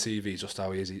perceives him on the TV is just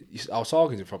how he is. I was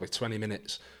talking to him for probably 20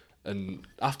 minutes, and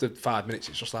after 5 minutes,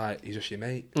 it's just like, he's just your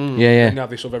mate. Yeah. And you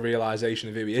have this other realisation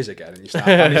of who he is again, and you start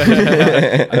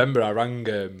panicking. I remember I rang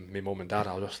my mum and dad,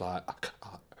 I was just like,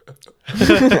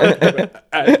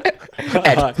 Ed.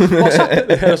 What's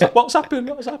happened? I was like, what's happened?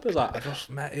 I was like, I just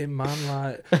met him, man.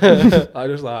 Like, I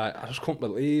just couldn't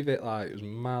believe it. Like, it was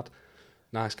mad.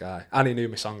 Nice guy. And he knew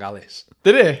my song Alice.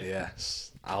 Did he? Yes.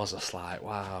 I was just like,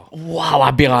 wow. Wow,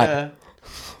 I'd be like,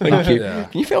 thank you. Yeah.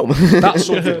 Can you film? That's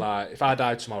something like, if I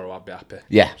died tomorrow, I'd be happy.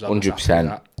 Yeah, So I'm just 100%. happy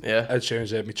with that. Yeah. Ed Sheeran's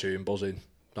heard me tune, buzzing.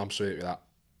 I'm sweet with that.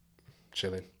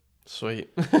 Chilling. Sweet.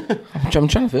 I'm trying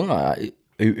to think like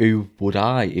who would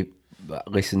I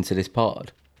listen to this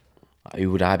pod? Like,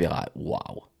 who would I be like?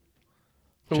 Wow.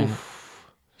 You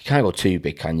can't go too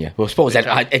big, can you? Well, I suppose Ed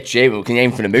Sheeran, we can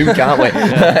aim for the moon, can't we?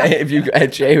 If you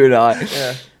Ed Sheeran, like,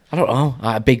 I don't know,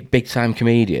 like a big time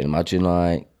comedian. Imagine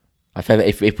like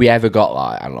if we ever got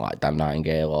like I don't know, like Dan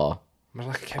Nightingale or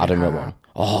like I don't know one.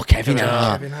 Oh, Kevin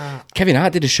Hart. Kevin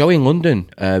Hart did a show in London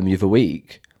the other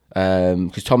week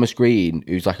because Thomas Green,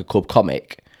 who's like a club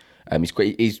comic,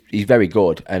 he's very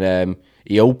good, and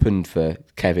he opened for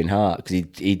Kevin Hart because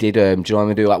he did. Do you know what I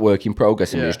mean? Do like work in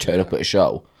progress and just turn up at a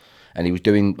show, and he was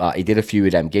doing like he did a few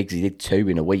of them gigs. He did 2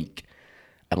 in a week,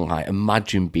 and like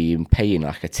imagine paying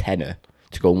like a tenner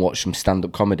to go and watch some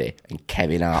stand-up comedy and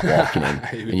Kevin Hart walking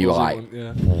in, and you were like,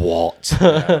 what?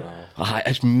 Like,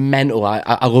 it's mental.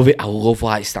 I love it. I love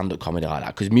like stand-up comedy like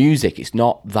that because music, it's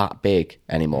not that big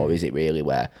anymore, is it really?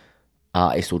 Where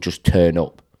artists will just turn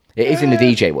up. It is in the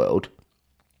DJ world.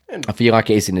 I feel like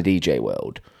it is in the DJ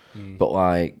world, but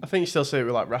like I think you still see it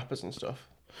with like rappers and stuff.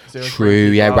 True,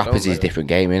 yeah. Rappers is a different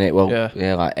game, innit? Well,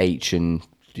 yeah, like H and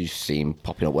you see him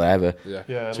popping up wherever.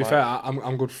 Yeah. To be fair,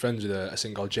 I'm good friends with a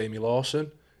singer called Jamie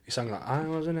Lawson. He sang like I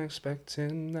wasn't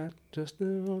expecting that, just the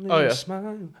only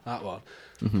smile. That one.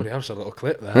 But he has a little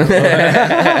clip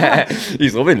there.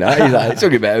 He's loving that. He's like, it's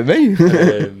only better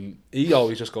than me. He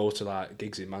always just goes to like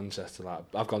gigs in Manchester. Like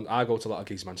I go to a lot of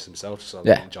gigs in Manchester himself, so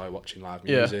I enjoy watching live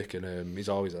music. And he's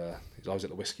always there. He's always at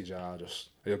the Whiskey Jar. Just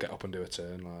he'll get up and do a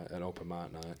turn like an open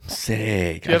mic night.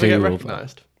 Sick. Do you ever get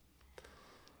recognised?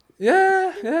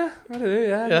 Yeah, I do.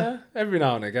 Yeah. Every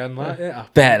now and again, like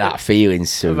Bet that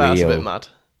feeling's surreal. That's a bit mad.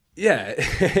 Yeah,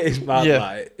 it's mad.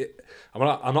 Like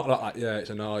I'm not like it's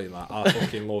annoying. Like I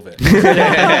fucking love it.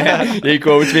 You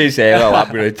come to me and say, "Oh, I'm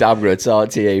gonna talk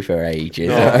to you for ages."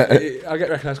 No, I get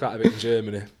recognised quite a bit in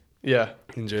Germany. Yeah,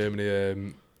 in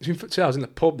Germany. I was in the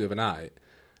pub the other night,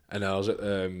 and I was at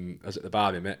the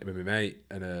bar with my mate,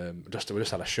 and we just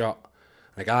had a shot.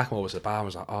 And a guy came over to the bar and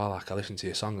was like, "Oh, like I listen to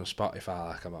your song on Spotify.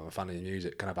 Like I'm a fan of your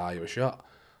music. Can I buy you a shot?"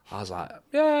 I was like,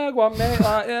 "Yeah, go on, mate.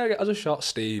 Like, yeah, get us a shot,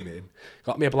 steaming."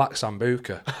 Got me a black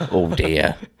Sambuca. Oh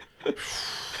dear.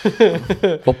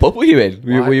 What pub were you in?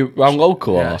 Were you around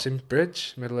local? Yeah, it's in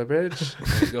Bridge, middle of Bridge.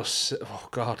 Oh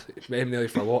God, it made me nearly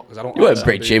for a walk because I don't. You weren't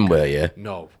Bridge in, were you?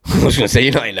 No. I was going to say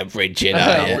you're not in a Bridge in,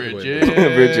 are you?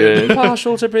 Bridge in.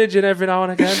 Partial to Bridge in every now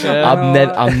and again.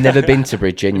 Yeah. I've never been to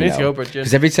Bridge in. You need to go Bridge in.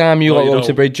 Because every time you go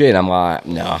to Bridge in, I'm like,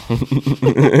 no.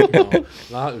 It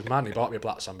was mad. He bought me a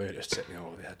black Sambuca just to tip me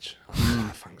over the edge.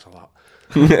 Thanks a lot.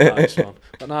 Nice one.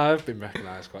 But no, I've been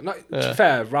recognised quite. To be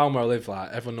fair, around where I live,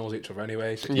 like everyone knows each other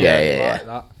anyway. So like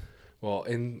that. Well,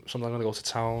 sometimes I'm gonna go to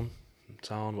town,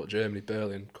 but Germany,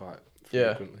 Berlin, quite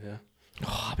frequently. Yeah.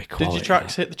 Oh, that'd be cool. Did your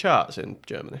tracks hit the charts in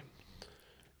Germany?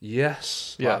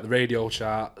 Yes. Like the radio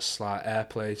charts, like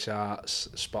airplay charts,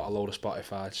 a load of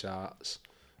Spotify charts,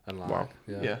 and like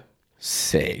yeah.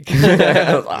 Sick.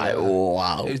 Like,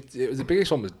 wow. It was the biggest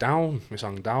one was Down. My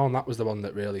song Down. That was the one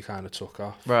that really kind of took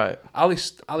off. Right.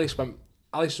 Alice was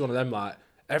one of them, like,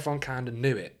 everyone kind of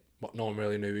knew it, but no one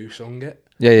really knew who sung it.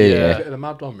 Yeah. A bit of a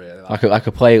mad one, really. Like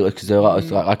a playlist, because there are a lot of,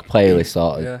 like a playlist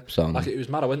sort of song. Like, it was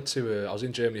mad. I was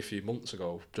in Germany a few months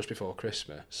ago, just before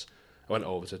Christmas. I went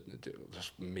over to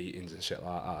just meetings and shit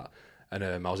like that. And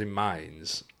I was in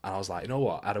Mainz, and I was like, you know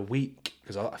what? I had a week,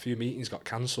 because a few meetings got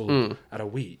cancelled. I had a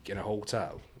week in a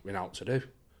hotel, we out to do.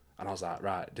 And I was like,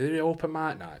 right, do the open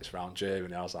mic nights around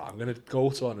Germany? I was like, I'm going to go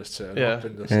to one and just turn up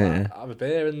and just like, have a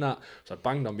beer and that. So I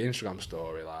banged on my Instagram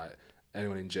story, like,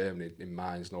 anyone in Germany, in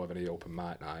Mainz, know of any open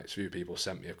mic nights? A few people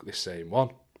sent me this same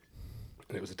one.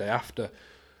 And it was the day after.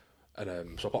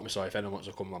 And so I put my story, if anyone wants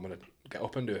to come, I'm going to get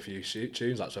up and do a few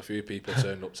tunes. Like, so a few people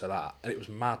turned up to that. And it was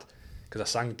mad. Because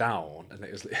I sang Down, and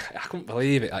it was, I couldn't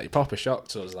believe it. Like, it proper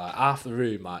shocked us. Like, half the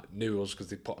room knew us because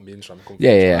they'd put on the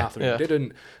Instagram. Half the room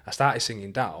didn't. I started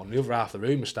singing Down. The other half of the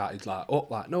room started like up,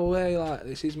 like, no way, like,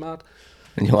 this is mad.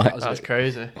 And you're like, that's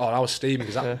crazy. Oh, I was steaming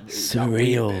because that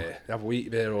surreal. They have wheat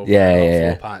beer over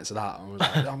 4 pints of that. And I was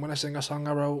like, I'm gonna sing a song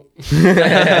I wrote.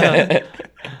 That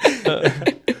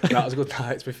was a good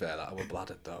night. To be fair, that I was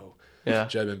bladdered though. Yeah.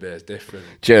 German beer is different.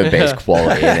 German beer's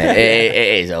quality, innit?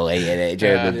 It is elite, innit?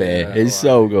 German beer. It's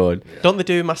so good. Don't they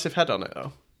do Massive Head on it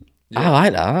though? I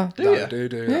like that. Do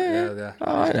you? Yeah.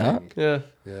 I like that. Yeah.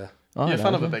 Yeah. You're a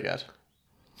fan of a big head?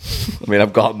 I mean,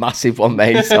 I've got a massive one,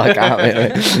 mate, so I can't really.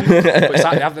 But it's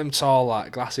like they have them tall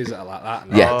like glasses that are like that.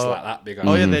 And it's like that big.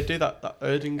 Oh yeah, they do that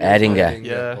Erdinger. Erdinger.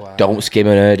 Yeah. Wow. Don't skim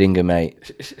an Erdinger,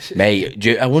 mate. Mate,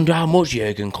 I wonder how much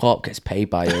Jurgen Klopp gets paid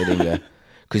by Erdinger.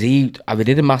 Because they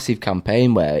did a massive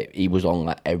campaign where he was on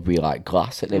like every like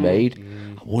glass that they made.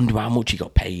 I wonder how much he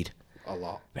got paid. A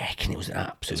lot. I reckon it was an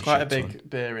absolute. It's quite a shit ton. big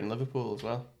beer in Liverpool as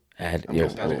well. And, I'm yeah,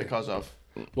 guessing that's because of.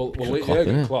 Well, Klopp,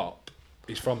 Jurgen innit? Klopp,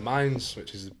 he's from Mainz,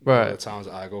 which is one Right. of the towns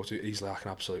that I go to. He's like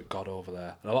an absolute god over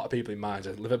there. And a lot of people in Mainz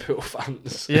are Liverpool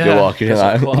fans. Yeah. You're walking in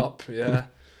Because of like, Klopp, yeah.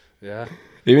 Yeah.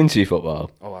 you into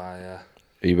football? Oh, yeah.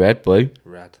 Are you red, blue?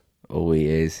 Red. Oh, he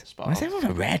is. Spot Why is on.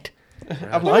 everyone a red?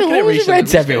 I'm liking it There's recently.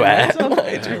 reds everywhere. Reds on.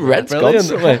 It's reds Brilliant.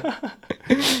 constantly.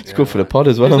 It's good for the pod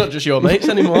as It's well. not just your mates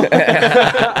anymore. What,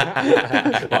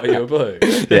 are you a blue?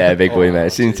 Yeah, big boy,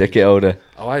 mate. Season ticket holder.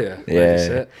 Oh, are you? Where do you Yeah.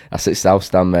 sit? I sit south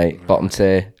stand, mate. Bottom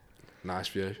tier. Nice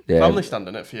view. Yeah. Family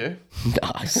standing it for you.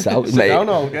 Nah, south, Sit mate. down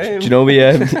all game. Do you know me? Do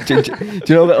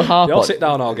you know little harp? You'll sit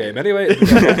down all game anyway. Even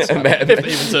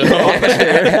turn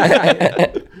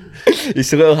off.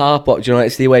 It's a little harp pot. Do you know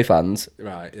it's the away fans?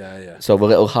 Right, yeah. So the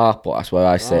little harp pot, that's where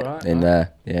I sit right, in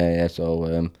there. Yeah.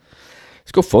 So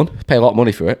it's good fun. Pay a lot of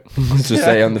money for it. To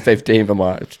say on the 15th, I'm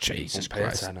like, Jesus Pay a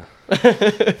Christ. tenner.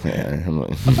 Yeah, I'm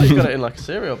like, I thought you got it in like a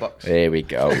cereal box. here we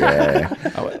go. Yeah.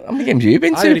 How many games have you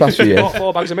been I to only past few years?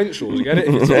 4 bags of minstrels, you get it?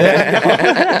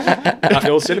 Like the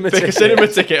old cinema Take a ticket. cinema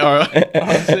ticket or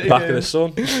Back in the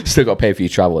sun. Still got to pay for your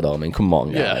travel though. I mean, come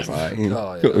on, guys. Yeah. Like, you know,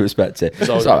 Oh, yeah. got to respect it. There's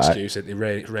always It's an all right. excuse.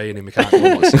 It's raining, we can't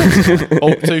go on cinema.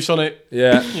 Oh, too sunny.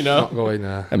 Yeah, You know. not going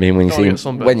there. I mean, when Go and you get see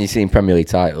sunburn. when you see Premier League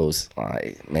titles, like,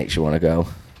 it makes you want to go.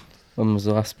 When was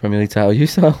the last Premier League title you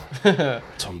saw?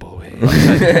 Tumbleweed.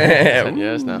 10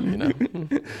 years now, you know.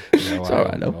 It's all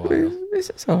right, though.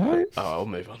 It's all right. Oh, I'll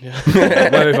move on, yeah.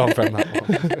 Move on from that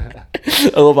one.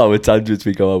 I love how with tangents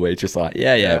we go away, just like,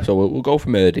 yeah. So we'll go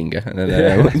from Erdinger and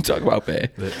then we'll talk about beer.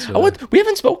 We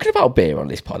haven't spoken about beer on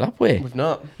this pod, have we? We've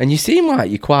not. And you seem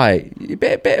like you're a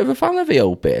bit of a fan of the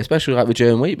old beer, especially like the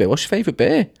German wheat beer. What's your favourite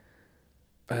beer?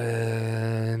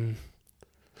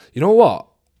 You know what?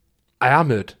 I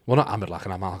hammered. Well, not hammered like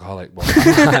I'm alcoholic, but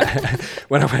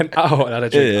when I went out and had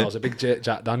a drink, Yeah. I was a big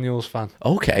Jack Daniels fan.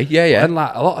 Okay, yeah. And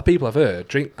like a lot of people I've heard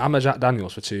hammer Jack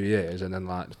Daniels for 2 years, and then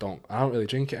like I don't really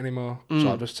drink it anymore.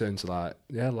 So I just turned to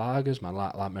lagers, man,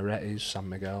 like Moretti's, San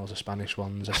Miguel's, the Spanish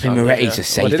ones. I think Moretti's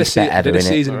the Well, safest bet I ever, did a innit?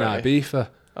 season in Moretti. Ibiza.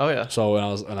 Oh, yeah. So when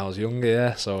I was younger,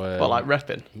 yeah. So But like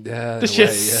repping. yeah, This in a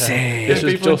way, is yeah. sick. This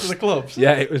was people into just the clubs.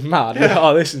 yeah, it was mad.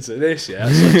 Oh, listen to this, yeah.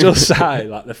 So I just signed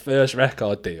like the first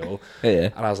record deal, Yeah.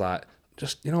 and I was like,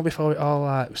 just before we all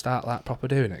like start like proper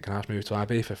doing it, can I just move to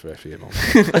Ibiza for a few months?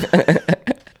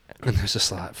 And it was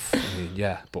just like, I mean,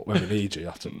 yeah, but when we need you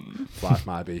have to fly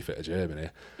from Ibiza to Germany.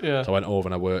 Yeah. So I went over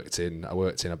and I worked in I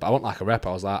wasn't like a rep.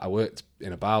 I worked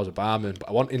in a bar, I was a barman, but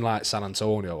I wasn't in like San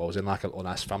Antonio. I was in like a little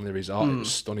nice family resort. It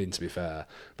was stunning, to be fair.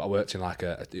 But I worked in like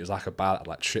it was like a bar that had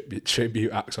like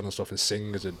tribute acts on and stuff, and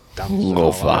singers and dancers. and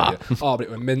Love all that. that. Oh, but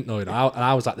it was mint though, and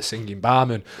I was like the singing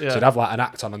barman. Yeah. So I'd have like an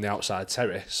act on the outside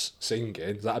terrace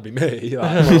singing. That'd be me,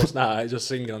 like most night, just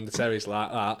singing on the terrace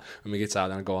like that. And my guitar,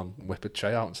 then I'd go and whip a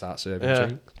tray out and start serving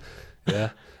drinks. Yeah.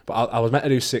 But I was meant to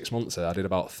do 6 months there. I did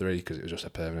about 3 because it was just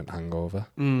a permanent hangover.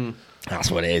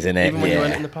 That's what it is, isn't it? Even when you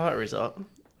went in the party resort.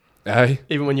 Hey?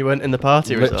 Even when you went in the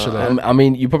party resort. Literally. I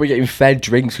mean, you're probably getting fed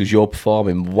drinks because you're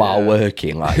performing while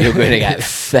working. Like, you're going to get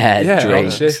fed Yeah,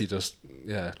 drinks. honestly, you just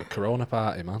Corona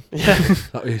party, man. Yeah.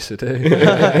 That we used to do.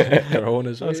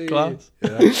 Coronas. That's class.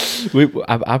 Yeah.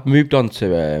 I've moved on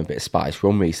to a bit of spice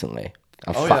rum recently.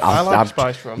 I like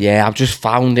spice rum. Yeah, I've just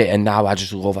found it, and now I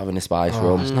just love having a spice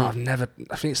rum. It's not, I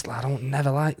think it's like, never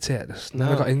liked it. Just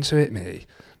never got into it, me.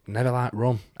 Never liked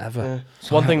rum, ever.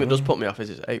 One thing that does put me off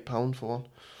is it's £8 for one.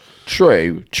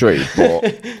 True, but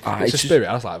It's a spirit,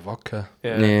 that's like vodka.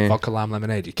 Yeah. Vodka lime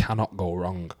lemonade, you cannot go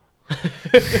wrong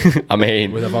I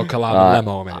mean, with a vodka lime and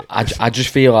lemon in it. I just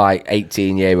feel like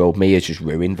 18-year-old me has just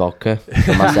ruined vodka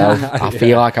for myself. I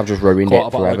feel like I've just ruined Quarter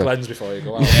it bottle of forever. Glens before you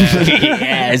go out.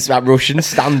 Yeah, it's that Russian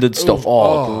standard stuff.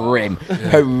 Grim,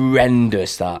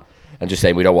 horrendous that. And just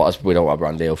saying we don't want a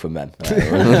brand deal from them.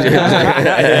 Siroc's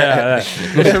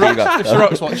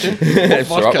watching.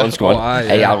 Ciroc wants to go on. aye,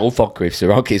 Hey, yeah. I love vodka if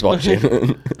Ciroc is watching.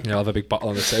 You have a big bottle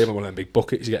on the table, one of them big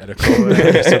buckets you get in a cup.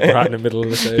 It's right in the middle of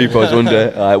the table. People always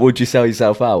wonder, would you sell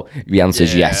yourself out? The answer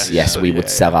is yes, we would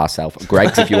sell ourselves.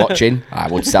 Greg's, if you're watching, I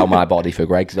would sell my body for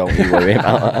Greg's. Don't you worry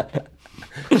about that.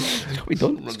 It's got to be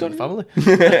done. Runs in the family.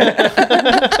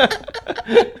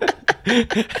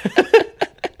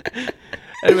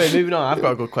 Anyway, moving on. I've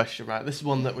got a good question, right? This is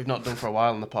one that we've not done for a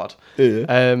while in the pod.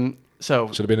 So,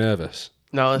 Should have been nervous.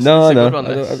 no, it's a good one,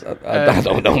 this. I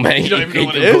don't know, mate. You don't even know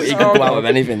what it You is? can go out with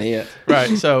anything here.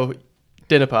 Right, so,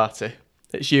 dinner party.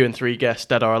 It's you and 3 guests,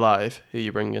 dead or alive. Who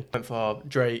you bringing? Went for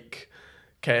Drake,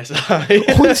 KSI.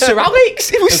 Oh, it's Sir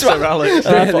Alex. It was Sir Alex.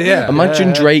 Yeah.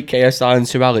 Imagine Drake, KSI, and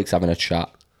Sir Alex having a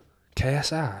chat.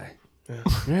 KSI?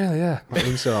 Really, yeah. I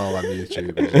think so, all on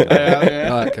YouTubers.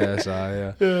 Yeah. I like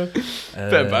KSI, yeah.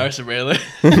 Bit embarrassing, really.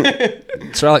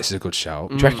 Sir Alex is a good shout.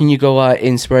 Do you reckon you go like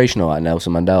inspirational like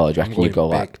Nelson Mandela? Or do you reckon you go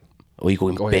big. like... Or you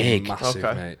going big? Massive,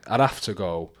 Okay. mate. I'd have to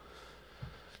go...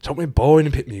 It's not really boring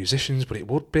and pick musicians, but it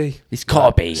would be. It's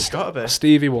gotta be. It's gotta be.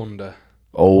 Stevie Wonder.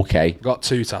 Okay. Got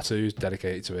 2 tattoos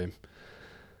dedicated to him.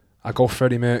 I go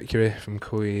Freddie Mercury from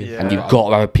Queen. Yeah. And you've got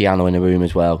to have a piano in the room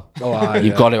as well.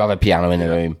 You've got to have a piano in the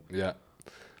room. Yeah.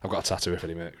 I've got a tattoo of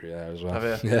Freddie Mercury there as well.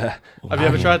 Have you? Yeah. Have you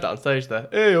ever tried that on stage there?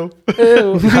 Ew.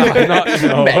 No.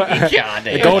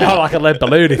 Go down like a lead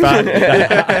balloon if I did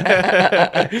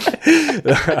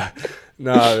that.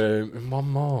 No, one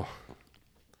more.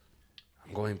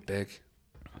 I'm going big.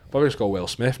 Probably just go Will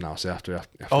Smith now. See after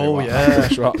Oh, yeah.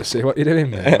 To see what you're doing,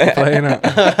 mate. Playing it.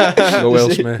 Go Will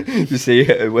Smith. You see,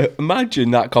 imagine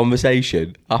that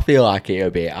conversation. I feel like it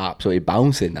would be absolutely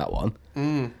bouncing, that one.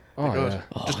 Oh, Good. yeah.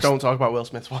 Just don't talk about Will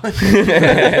Smith's wife.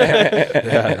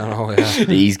 Yeah, no, yeah.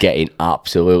 He's getting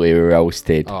absolutely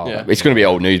roasted. Oh, Yeah. It's going to be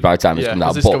old news by the time it's Yeah, come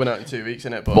out. because it's coming out in 2 weeks,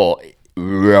 isn't it? But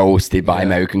roasted by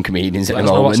American comedians at Let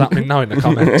the us know what's moment. happening now in the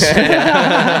comments.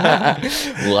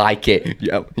 Like it.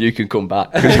 Yeah, you can come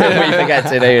back. We forget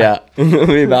to do that.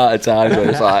 The amount of times where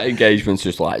it's like engagement's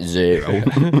just like 0.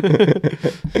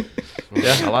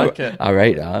 Yeah, I like it. I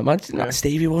rate that. Imagine that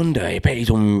Stevie Wonder. I bet he's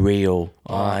unreal.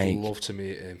 I'd Like, love to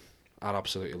meet him. I'd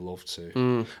absolutely love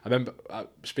to. I remember,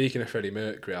 speaking of Freddie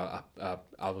Mercury, I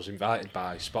was invited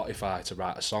by Spotify to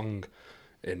write a song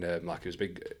in like it was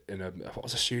big in what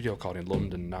was a studio called in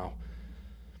London now.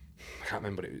 I can't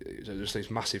remember. It was just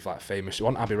this massive like famous. It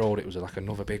wasn't Abbey Road. It was like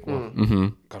another big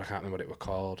one. God, I can't remember what it was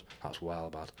called. That's well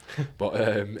bad. But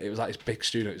it was like this big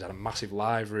studio. It had a massive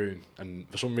live room, and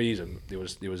for some reason there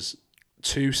was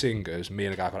 2 singers, me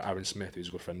and a guy called Aaron Smith, who's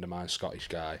a good friend of mine, Scottish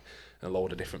guy, and a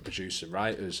load of different producers and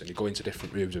writers, and you go into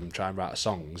different rooms and try and write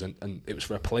songs, and it was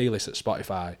for a playlist that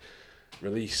Spotify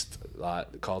released,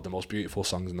 like called The Most Beautiful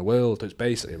Songs in the World. It's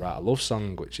basically write a love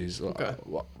song, which is what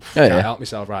can't help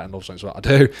myself writing love songs, is what I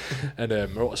do. And I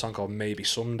wrote a song called Maybe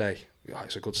Sunday.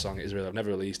 It's a good song. It is really. I've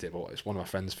never released it, but it's one of my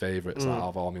friend's favourites, like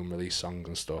of all my unreleased songs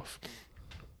and stuff.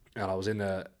 And I was in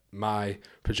my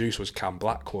producer was Cam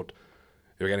Blackwood,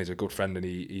 who again is a good friend, and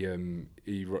he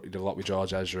did a lot with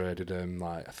George Ezra. Did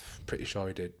like I'm pretty sure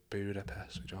he did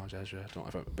Budapest with George Ezra. I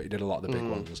don't know if but he did a lot of the big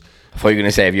ones. I thought you were going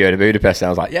to say, have you heard of Budapest? And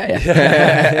I was like,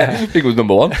 yeah. I think it was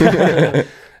number 1.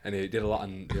 And he did a lot,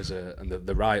 and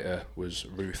the writer was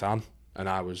Ruth Ann, and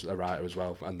I was a writer as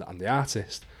well, and the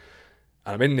artist.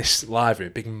 And I'm in this live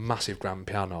room, big massive grand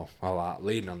piano. I'm like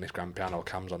leaning on this grand piano.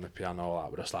 Cam's on the piano, like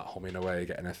we're just like humming away,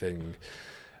 getting a thing.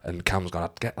 And Cam's gone,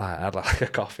 I'd like a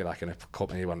coffee, like in a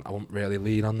cup, and he went, I won't really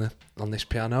lean on this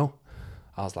piano.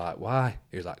 I was like, why?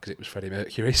 He was like, because it was Freddie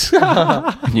Mercury's.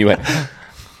 And you went,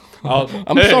 I'm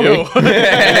sorry.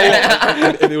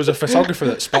 And there was a photographer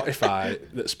that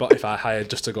Spotify hired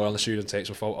just to go on the studio and take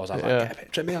some photos. I was like, get a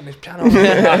picture of me on this piano.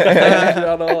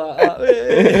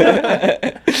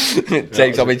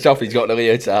 Takes off his top, he's got the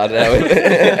leotard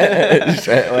now.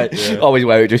 Straight away. Yeah. Always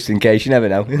wear it just in case, you never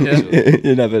know. Yeah.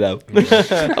 You never know.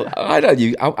 I don't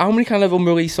know, how many kind of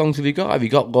unreleased songs have you got? Have you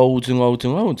got loads and loads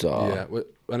and loads? Or? Yeah,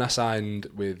 when I signed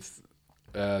with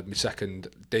my second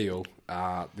deal,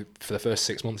 for the first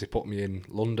 6 months, he put me in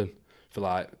London for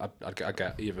like I'd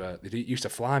get either they used to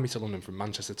fly me to London from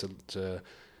Manchester to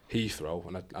Heathrow,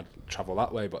 and I'd travel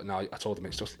that way. But now I told them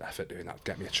it's just effort doing that.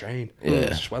 Get me a train. Yeah,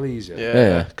 it's just well easier.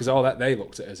 Yeah, because all that they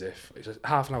looked at it as if it's a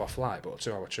half an hour flight, but a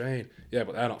 2 hour train. Yeah,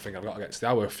 but they're not thinking I've got to get to the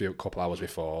hour couple hours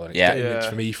before. And it's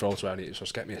from Heathrow to where I need to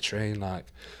just get me a train. Like,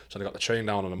 so I got the train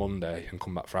down on a Monday and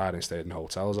come back Friday and stayed in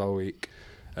hotels all week.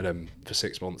 And for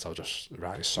 6 months, I was just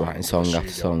writing song after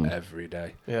song every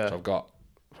day. Yeah. So I've got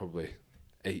probably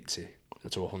 80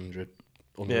 to 100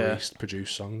 unreleased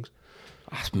produced songs.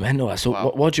 That's mental.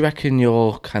 So what do you reckon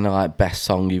your kind of like best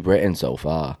song you've written so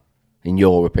far, in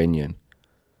your opinion?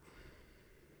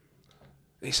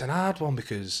 It's an hard one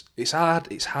because it's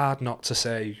hard not to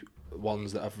say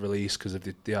ones that I've released because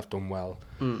they have done well.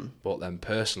 But then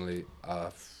personally,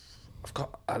 I've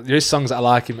got there is songs that I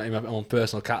like in my own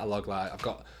personal catalogue. Like I've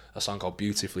got a song called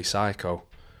 "Beautifully Psycho,"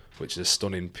 which is a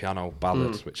stunning piano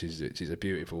ballad, which is a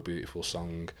beautiful, beautiful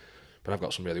song. But I've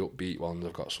got some really upbeat ones.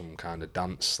 I've got some kind of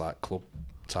dance, like club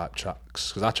type tracks.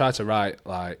 Because I try to write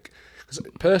like, because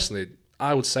personally,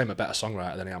 I would say I'm a better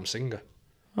songwriter than I am singer.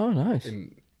 Oh, nice.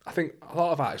 I think a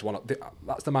lot of artists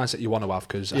that's the mindset you want to have,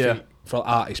 because I think for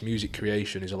artists, music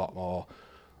creation is a lot more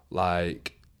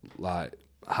like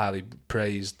highly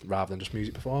praised rather than just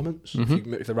music performance.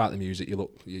 If they write the music, you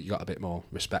got a bit more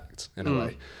respect in a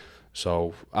way.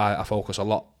 So I focus a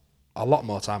lot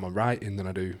more time on writing than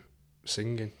I do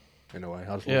singing in a way.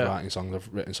 I just love writing songs. I've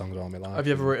written songs all my life. Have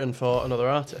you ever written for another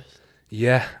artist?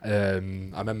 Yeah, I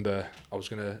remember I was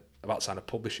about to sign a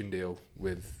publishing deal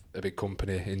with a big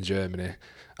company in Germany,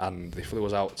 and they flew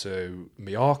us out to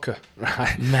Mallorca,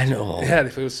 right? Mental. Yeah, they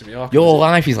flew us to Mallorca. Your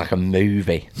life is like a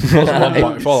movie. It was at one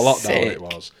point before the lockdown. Sick. It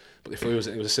was, but they flew us.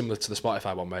 It was similar to the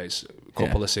Spotify one, mate. It's a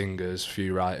couple of singers,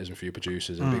 few writers, and few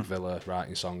producers in a big villa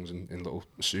writing songs in little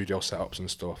studio setups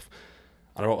and stuff.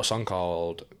 And I wrote a song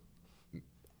called,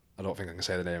 I don't think I can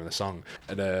say the name of the song.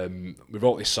 And we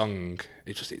wrote this song.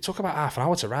 It took about half an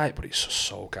hour to write, but it's just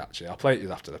so catchy. I'll play it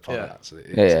after the pod. Actually,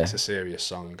 it's a serious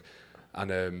song. And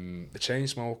the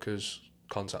Chainsmokers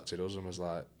contacted us and was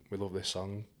like, "We love this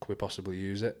song. Could we possibly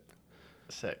use it?"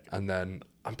 Sick. And then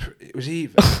it was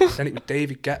even. Then it was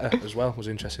David Guetta as well was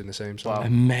interested in the same song. Wow.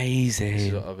 Amazing. This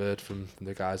is what I've heard from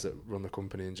the guys that run the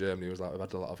company in Germany. Was like, we've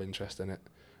had a lot of interest in it.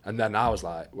 And then I was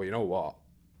like, well, you know what?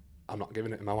 I'm not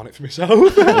giving it him. I want it for myself.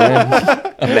 Mate,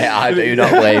 I do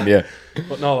not blame you.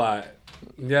 But no, like,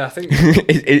 yeah, I think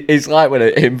it's like when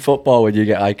in football when you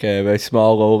get like a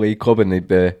small low league club and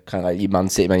the kind of like your Man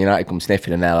City, Man United come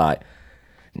sniffing and they're like,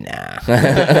 nah.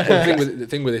 the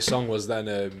thing with this song was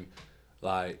then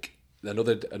like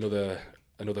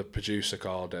another producer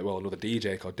called another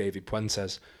DJ called David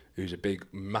Puentes, who's a big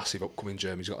massive upcoming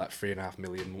German. He's got like 3.5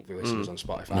 million monthly listeners on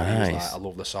Spotify. Nice. He was like, I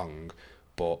love the song,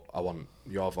 but I want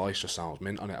your voice just sounds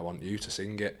mint on it. I want you to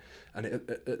sing it. And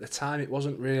at the time, it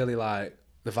wasn't really like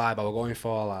the vibe I was going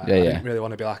for. Like I didn't really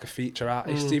want to be like a feature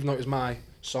artist, even though it was my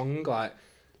song. Like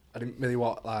I didn't really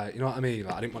want, like, you know what I mean?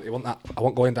 Like I didn't want that. I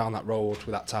wasn't going down that road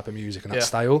with that type of music and that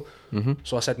style.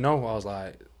 So I said no. I was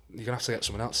like, you're gonna have to get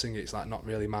someone else to sing it. It's like not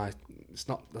really my. It's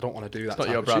not. I don't want to do that. It's not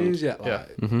type your of brand. shoes yet.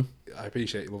 Like, I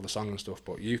appreciate you love the song and stuff,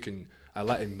 but you can. I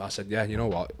let him. I said, yeah, you know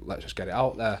what? Let's just get it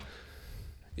out there.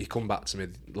 He come back to me.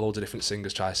 Loads of different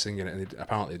singers tried singing it, and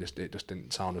apparently it just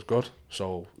didn't sound as good.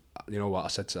 So you know what? I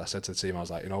said to the team, I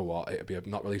was like, you know what? It'd be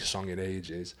not released a song in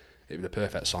ages. It'd be the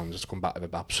perfect song just to come back with an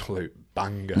absolute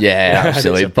banger. Yeah,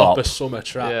 absolute it's a bop. proper summer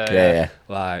track. Yeah.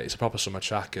 Like it's a proper summer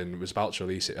track, and was about to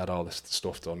release it. Had all this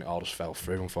stuff done. It all just fell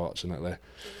through, unfortunately.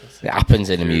 It happens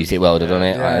in the music world, doesn't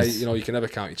it? Yeah, Like, you know, you can never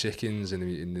count your chickens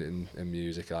in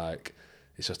music. Like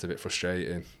it's just a bit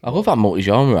frustrating. I love that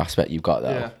multi-genre aspect you've got though.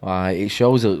 Yeah. Like, it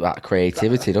shows that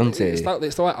creativity, doesn't it?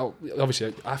 It's the way,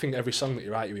 obviously, I think every song that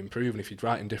you write, you improve, and if you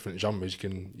write in different genres, you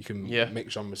can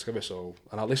mix genres together. So,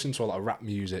 and I listen to a lot of rap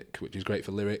music, which is great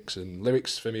for lyrics, and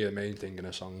lyrics for me are the main thing in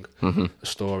a song. A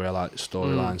story, I like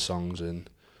storyline songs, and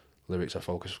lyrics. I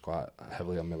focus quite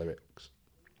heavily on my lyrics.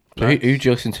 So who do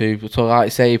you listen to? So,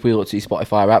 like, say if we looked at your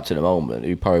Spotify Wrapped at the moment,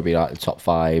 who'd probably be like the top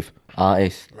 5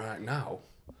 artists? Right now.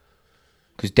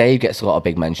 Because Dave gets a lot of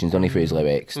big mentions, doesn't he, for his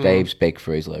lyrics? Dave's big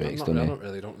for his lyrics, doesn't he? I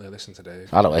don't really listen to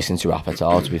Dave. I don't listen to rap at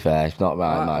all, to be fair. It's not I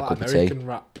my like cup of American tea.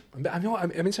 rap.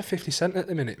 I'm into 50 Cent at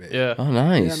the minute, mate. Yeah. Oh,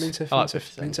 nice. Yeah, I'm into I like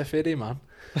 50 Cent. into 50, man.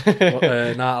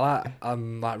 But,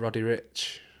 I'm like Roddy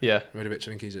Rich. Yeah. Roddy Rich,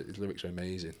 I think his lyrics are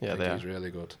amazing. Yeah, I they think are. he's really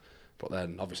good. But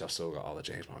then, obviously, I've still got all the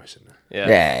James Morris in there. Yeah.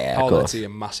 Yeah, of Paolo course. T, a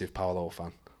massive Paolo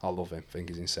fan. I love him. I think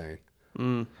he's insane.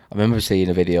 I remember seeing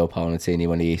a video of Paolo Nutini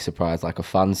when he surprised like a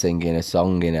fan singing a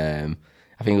song in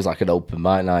I think it was like an open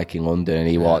mic night in London, and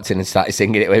he walked in and started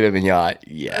singing it with him, and you're like,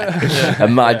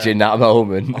 imagine that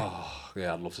moment. Oh,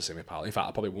 yeah, I'd love to sing with Paolo. In fact,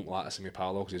 I probably wouldn't like to sing with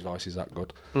Paolo because his voice is that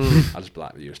good. I'd just be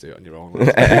like, you just do it on your own.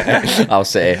 I'll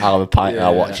sit, I'll have a pint, and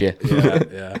I'll watch you.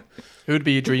 Yeah. Who would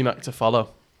be your dream act to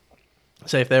follow?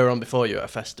 Say if they were on before you at a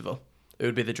festival, it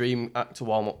would be the dream act to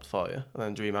warm up for you, and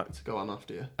then dream act to go on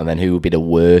after you. And then who would be the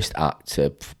worst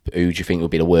actor? Who do you think would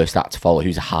be the worst act to follow?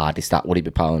 Who's the hardest act? Would it be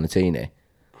Paolo Nutini?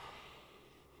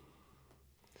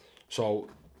 So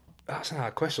that's a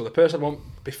hard question. The person I want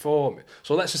before me.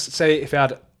 So let's just say if I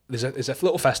had there's a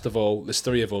little festival. There's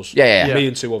 3 of us. Yeah. Me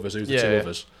and 2 others. Who's the 2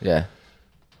 others? Yeah.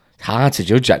 It's hard to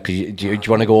judge that because do you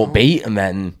want to go upbeat and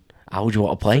then how would you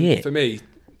want to play it? For me,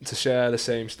 to share the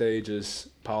same stage as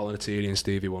Paolo Nutini and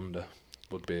Stevie Wonder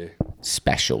would be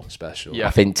Special. Yeah.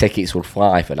 I think tickets would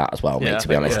fly for that as well, mate, Yeah, to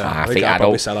be honest. Yeah, I think I'd I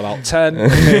probably don't. sell about 10.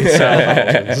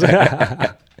 Sell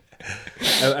thousands.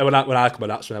 And when I come on,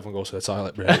 that's when everyone goes to the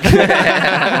toilet break. I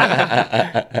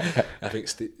think,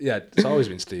 it's always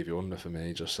been Stevie Wonder for me.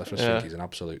 I just think he's an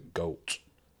absolute GOAT.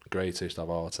 Greatest of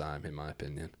all time, in my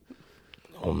opinion.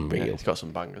 Unreal. Yeah, he's got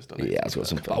some bangers, doesn't he? Yeah, it's got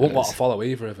some. But I wouldn't want to follow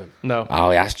either of them. No.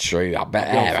 Oh, that's true. I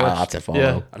bet they're hard to follow.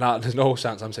 Yeah. And there's no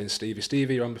chance I'm saying Stevie.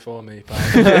 Stevie, you're on before me.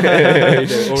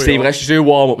 Steve, let's just do a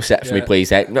warm-up set for me, Yeah.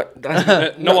 please.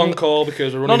 No on-call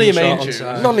because we're None running of your main short on tunes.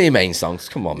 time. None of your main songs.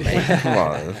 Come on, mate. Come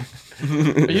on.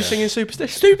 Are you singing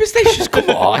Superstition? Superstitious, come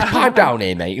on. Pipe down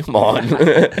here, mate. Come on.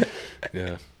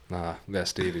 Yeah. Nah, yeah,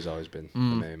 Stevie's always been the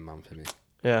main man for me.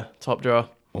 Yeah, top draw.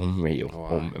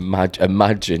 Unreal.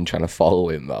 Imagine trying to follow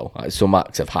him though. Like, some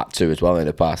acts have had to as well in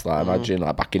the past. Like imagine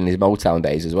like back in his Motown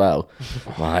days as well.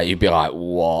 Like you'd be like,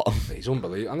 what? He's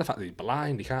unbelievable, and the fact that he's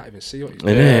blind, he can't even see what he's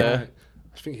doing. Yeah. Like,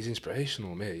 I think he's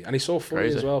inspirational, me, and he's so funny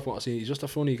Crazy. as well. From what I see, he's just a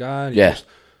funny guy. And Yeah. Just,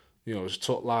 just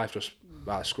took life just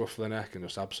by scruff of the neck and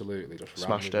just absolutely just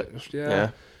Smashed ran it. with Yeah.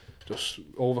 Just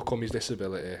overcome his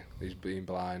disability. He's being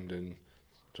blind and.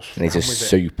 And he's a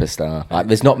superstar. Like,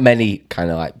 there's not many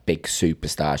kind of like big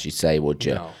superstars, you'd say, would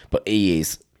you? No. But he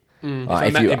is. If Like, I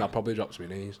met him, I'd probably drop to my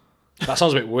knees. That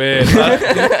sounds a bit weird.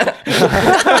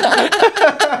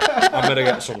 I'm gonna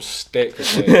get some stick.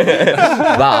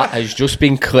 That has just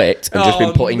been clipped and just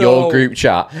been put in no. your group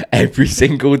chat every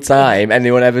single time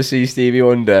anyone ever sees Stevie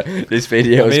Wonder. This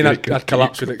video. I mean, I'd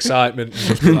collapse with excitement and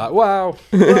just be like, "Wow!"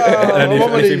 and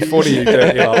anything funny, you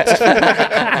dirty lot.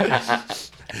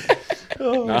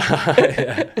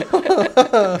 Yeah.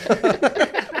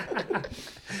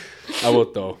 I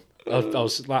would though. I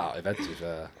was like out of events with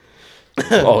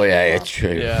Oh yeah,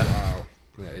 true. Yeah. wow.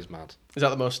 Yeah, he's mad. Is that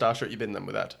the most starstruck you've been then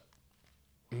with Ed?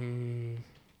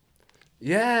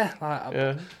 Yeah, like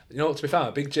Yeah. To be fair, I'm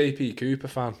a big JP Cooper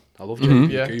fan. I love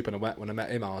JP Yeah. Cooper, and when I met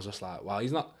him, I was just like, wow,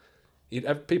 he's not.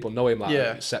 People know him like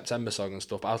Yeah. September song and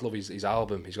stuff, but I just love his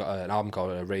album. He's got an album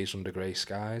called Raised Under Grey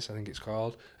Skies, I think it's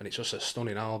called, and it's just a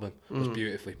stunning album. It's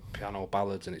beautifully piano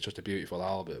ballads, and it's just a beautiful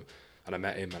album. And I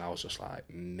met him, and I was just like,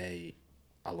 mate,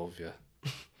 I love you.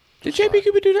 Did JP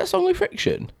Cooper do that song with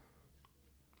Friction?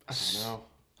 I don't know.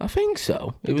 I think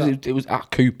so. It was at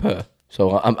Cooper.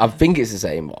 So I think it's the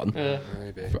same one. Yeah.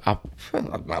 Maybe. I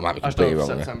might be I just completely know the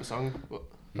wrong. September song. But...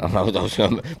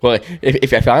 Well,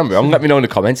 if I'm wrong, let me know in the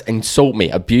comments. Insult me,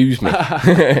 abuse me,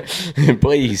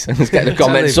 please. Let's get the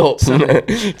comments up.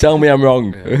 Tell me I'm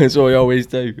wrong. That's what I always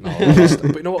do. No,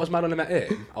 but you know what was mad when I met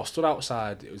him? I stood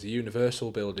outside. It was the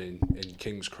Universal building in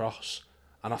King's Cross,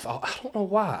 and I thought, I don't know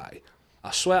why. I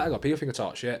swear to God, people think I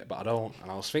talk shit, but I don't. And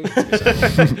I was thinking to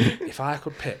myself, if I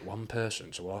could pick one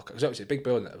person to walk, because it's a big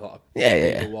building that a lot of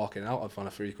people walking out of on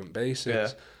a frequent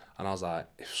basis. Yeah. And I was like,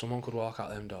 if someone could walk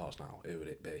out them doors now, who would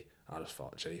it be? And I just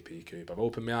thought JP Cooper. I've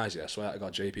opened my eyes, I swear to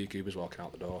God, JP Cooper's walking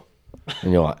out the door.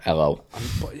 And you're like, hello.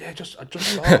 But yeah, I just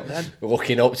thought then.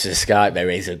 Looking up to the sky,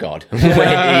 there is a God. He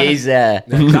is there.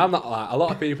 Yeah, I'm not like a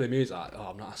lot of people in music like,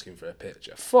 I'm not asking for a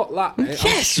picture. Fuck that, mate.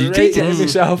 Yes, I'm you straight did. getting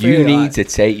myself You here, need like, to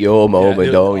take your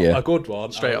moment, don't you? A good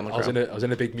one. Straight on the ground. I was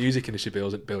in a big music industry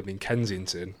building in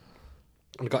Kensington,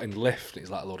 and I got in the lift. It's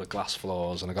like a load of glass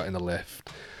floors, and I got in the lift,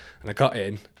 and I got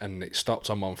in, and it stopped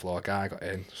on one floor. A guy got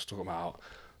in, stuck him out,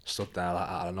 stood there like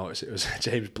that, and I noticed it was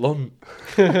James Blunt.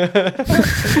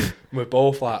 We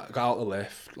both like got out the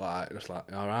lift, like just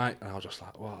like all right, and I was just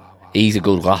like, wow. He's a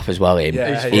good laugh as well, him.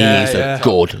 Yeah, He's yeah. a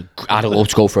good. I'd love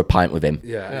to go for a pint with him.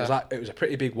 Yeah, it was a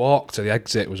pretty big walk to the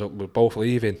exit. We were both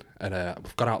leaving, and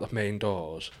we've gone out the main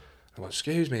doors. I went,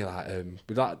 excuse me,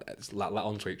 with that, let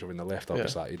on to each other in the lift,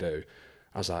 obviously, like you do.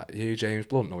 I was like, you James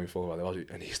Blunt, knowing full well,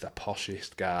 and he's the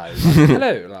poshest guy. He's like,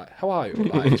 hello, like, how are you?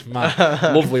 Like, he's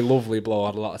mad. Lovely blow,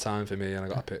 had a lot of time for me, and I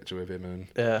got a picture with him, and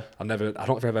I don't think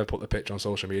I've ever put the picture on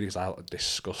social media because I look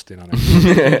disgusting on it.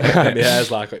 And my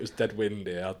hair's like, it was dead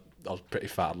windy. I was pretty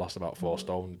fat, I'd lost about 4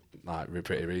 stone, like,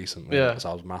 pretty recently. Yeah.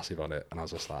 So I was massive on it, and I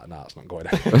was just like, nah, it's not going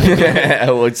anywhere.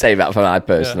 I would say that for my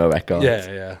personal record.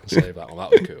 Yeah, save that one, that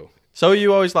was cool. So are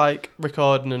you always like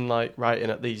recording and like writing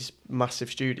at these massive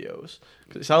studios?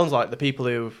 Because it sounds like the people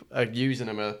who are using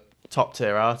them are top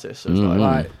tier artists. So it's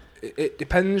Like, it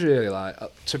depends really. Like,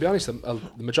 to be honest, the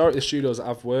majority of the studios that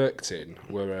I've worked in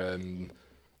were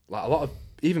like a lot of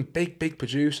even big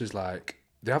producers. Like,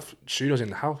 they have studios in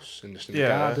the house, in the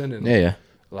garden, and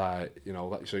like, you know,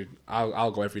 like, so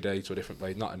I'll go every day to a different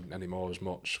place. Not anymore as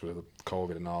much because of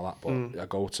COVID and all that, but I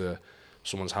go to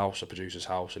someone's house, a producer's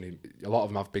house, and a lot of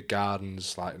them have big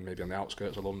gardens, like maybe on the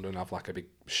outskirts of London, have like a big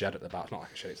shed at the back. It's not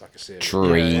like a shed, it's like a series.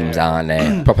 Dreams, aren't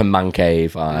they? Proper man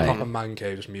cave. Proper man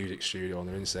cave, just music studio, and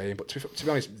they're insane. But to be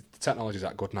honest, the technology's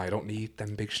that good now. You don't need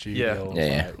them big studios.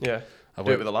 Yeah.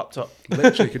 Do it with a laptop.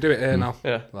 Literally, you can do it here now.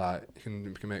 Yeah. Like,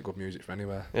 you can make good music from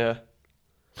anywhere. Yeah.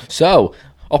 So,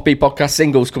 Offbeat Podcast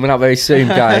singles coming out very soon,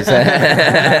 guys. Imagine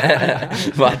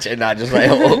that, just like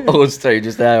us two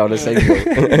just there on a single.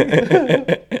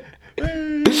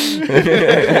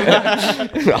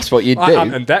 That's what you'd do.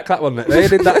 Ant and Deck, that one. They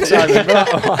did that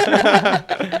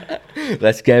time.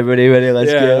 Let's get ready,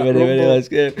 let's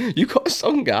get. You got a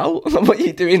song out? What are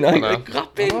you doing now? You're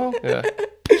clapping. Yeah.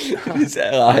 It's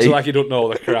like you don't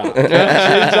know the crap.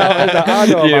 I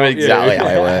know You know about exactly you. how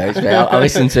it works. I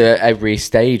listen to every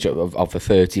stage of the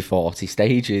 30, 40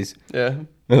 stages. Yeah.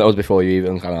 And that was before you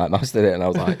even kind of like mastered it, and I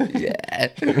was like, yeah.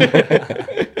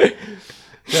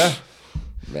 Yeah.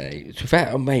 Mate, to be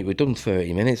fair, mate, we've done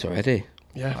 30 minutes already.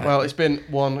 Yeah, well, it's been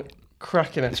one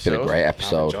cracking episode. It's been a great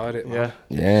episode. I've enjoyed it, man.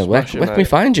 Yeah, where can we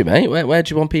find you, mate? Where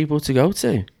do you want people to go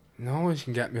to? No, you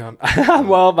can get me on. I'm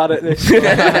well bad at this.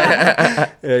 Yeah,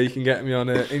 you can get me on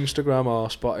Instagram or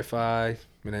Spotify.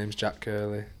 My name's Jack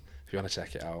Curley. If you want to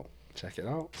check it out, check it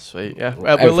out. Sweet, yeah.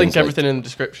 We'll link everything in the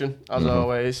description, as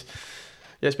always.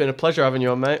 Yeah, it's been a pleasure having you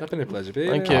on, mate. It's been a pleasure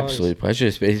being Thank here. you. Absolute pleasure.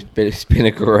 It's been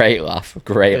a great laugh. But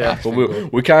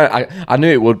good. we can't. I knew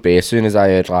it would be as soon as I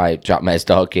heard like Jack Mez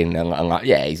talking and like,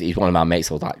 yeah, he's one of my mates.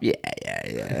 I was like, yeah.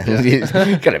 It's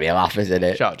gonna be a laugh, isn't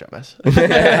it? Shout out, Jack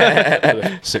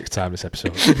Mez. Sixth time this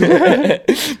episode.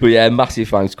 But yeah, massive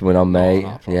thanks for coming on, mate.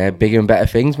 Yeah, bigger and better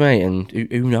things, mate. And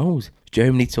who knows?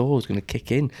 Germany tour is going to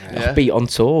kick in. Yeah. Beat on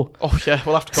tour. Oh, yeah,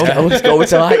 we'll have to go. Let's go over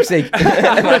to Leipzig.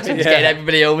 Imagine just getting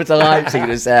everybody over to Leipzig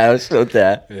to say I was stood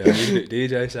there. Yeah,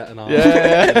 DJ set and all.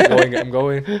 Yeah. Get them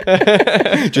going.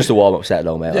 Just a warm up set,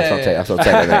 though, mate. That's not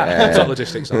taking it. It's not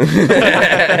logistics.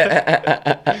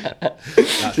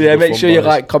 So yeah, make sure you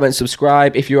like, comment,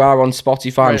 subscribe. If you are on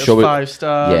Spotify, I'm sure 5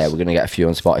 stars. Yeah, we're going to get a few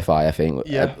on Spotify, I think.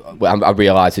 Yeah. I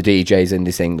realise the DJs and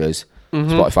the singers,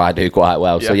 Spotify do quite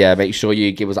well. So yeah, make sure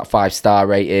you give us that 5-star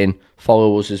rating.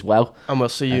 Follow us as well. And we'll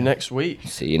see you next week.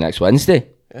 See you next Wednesday.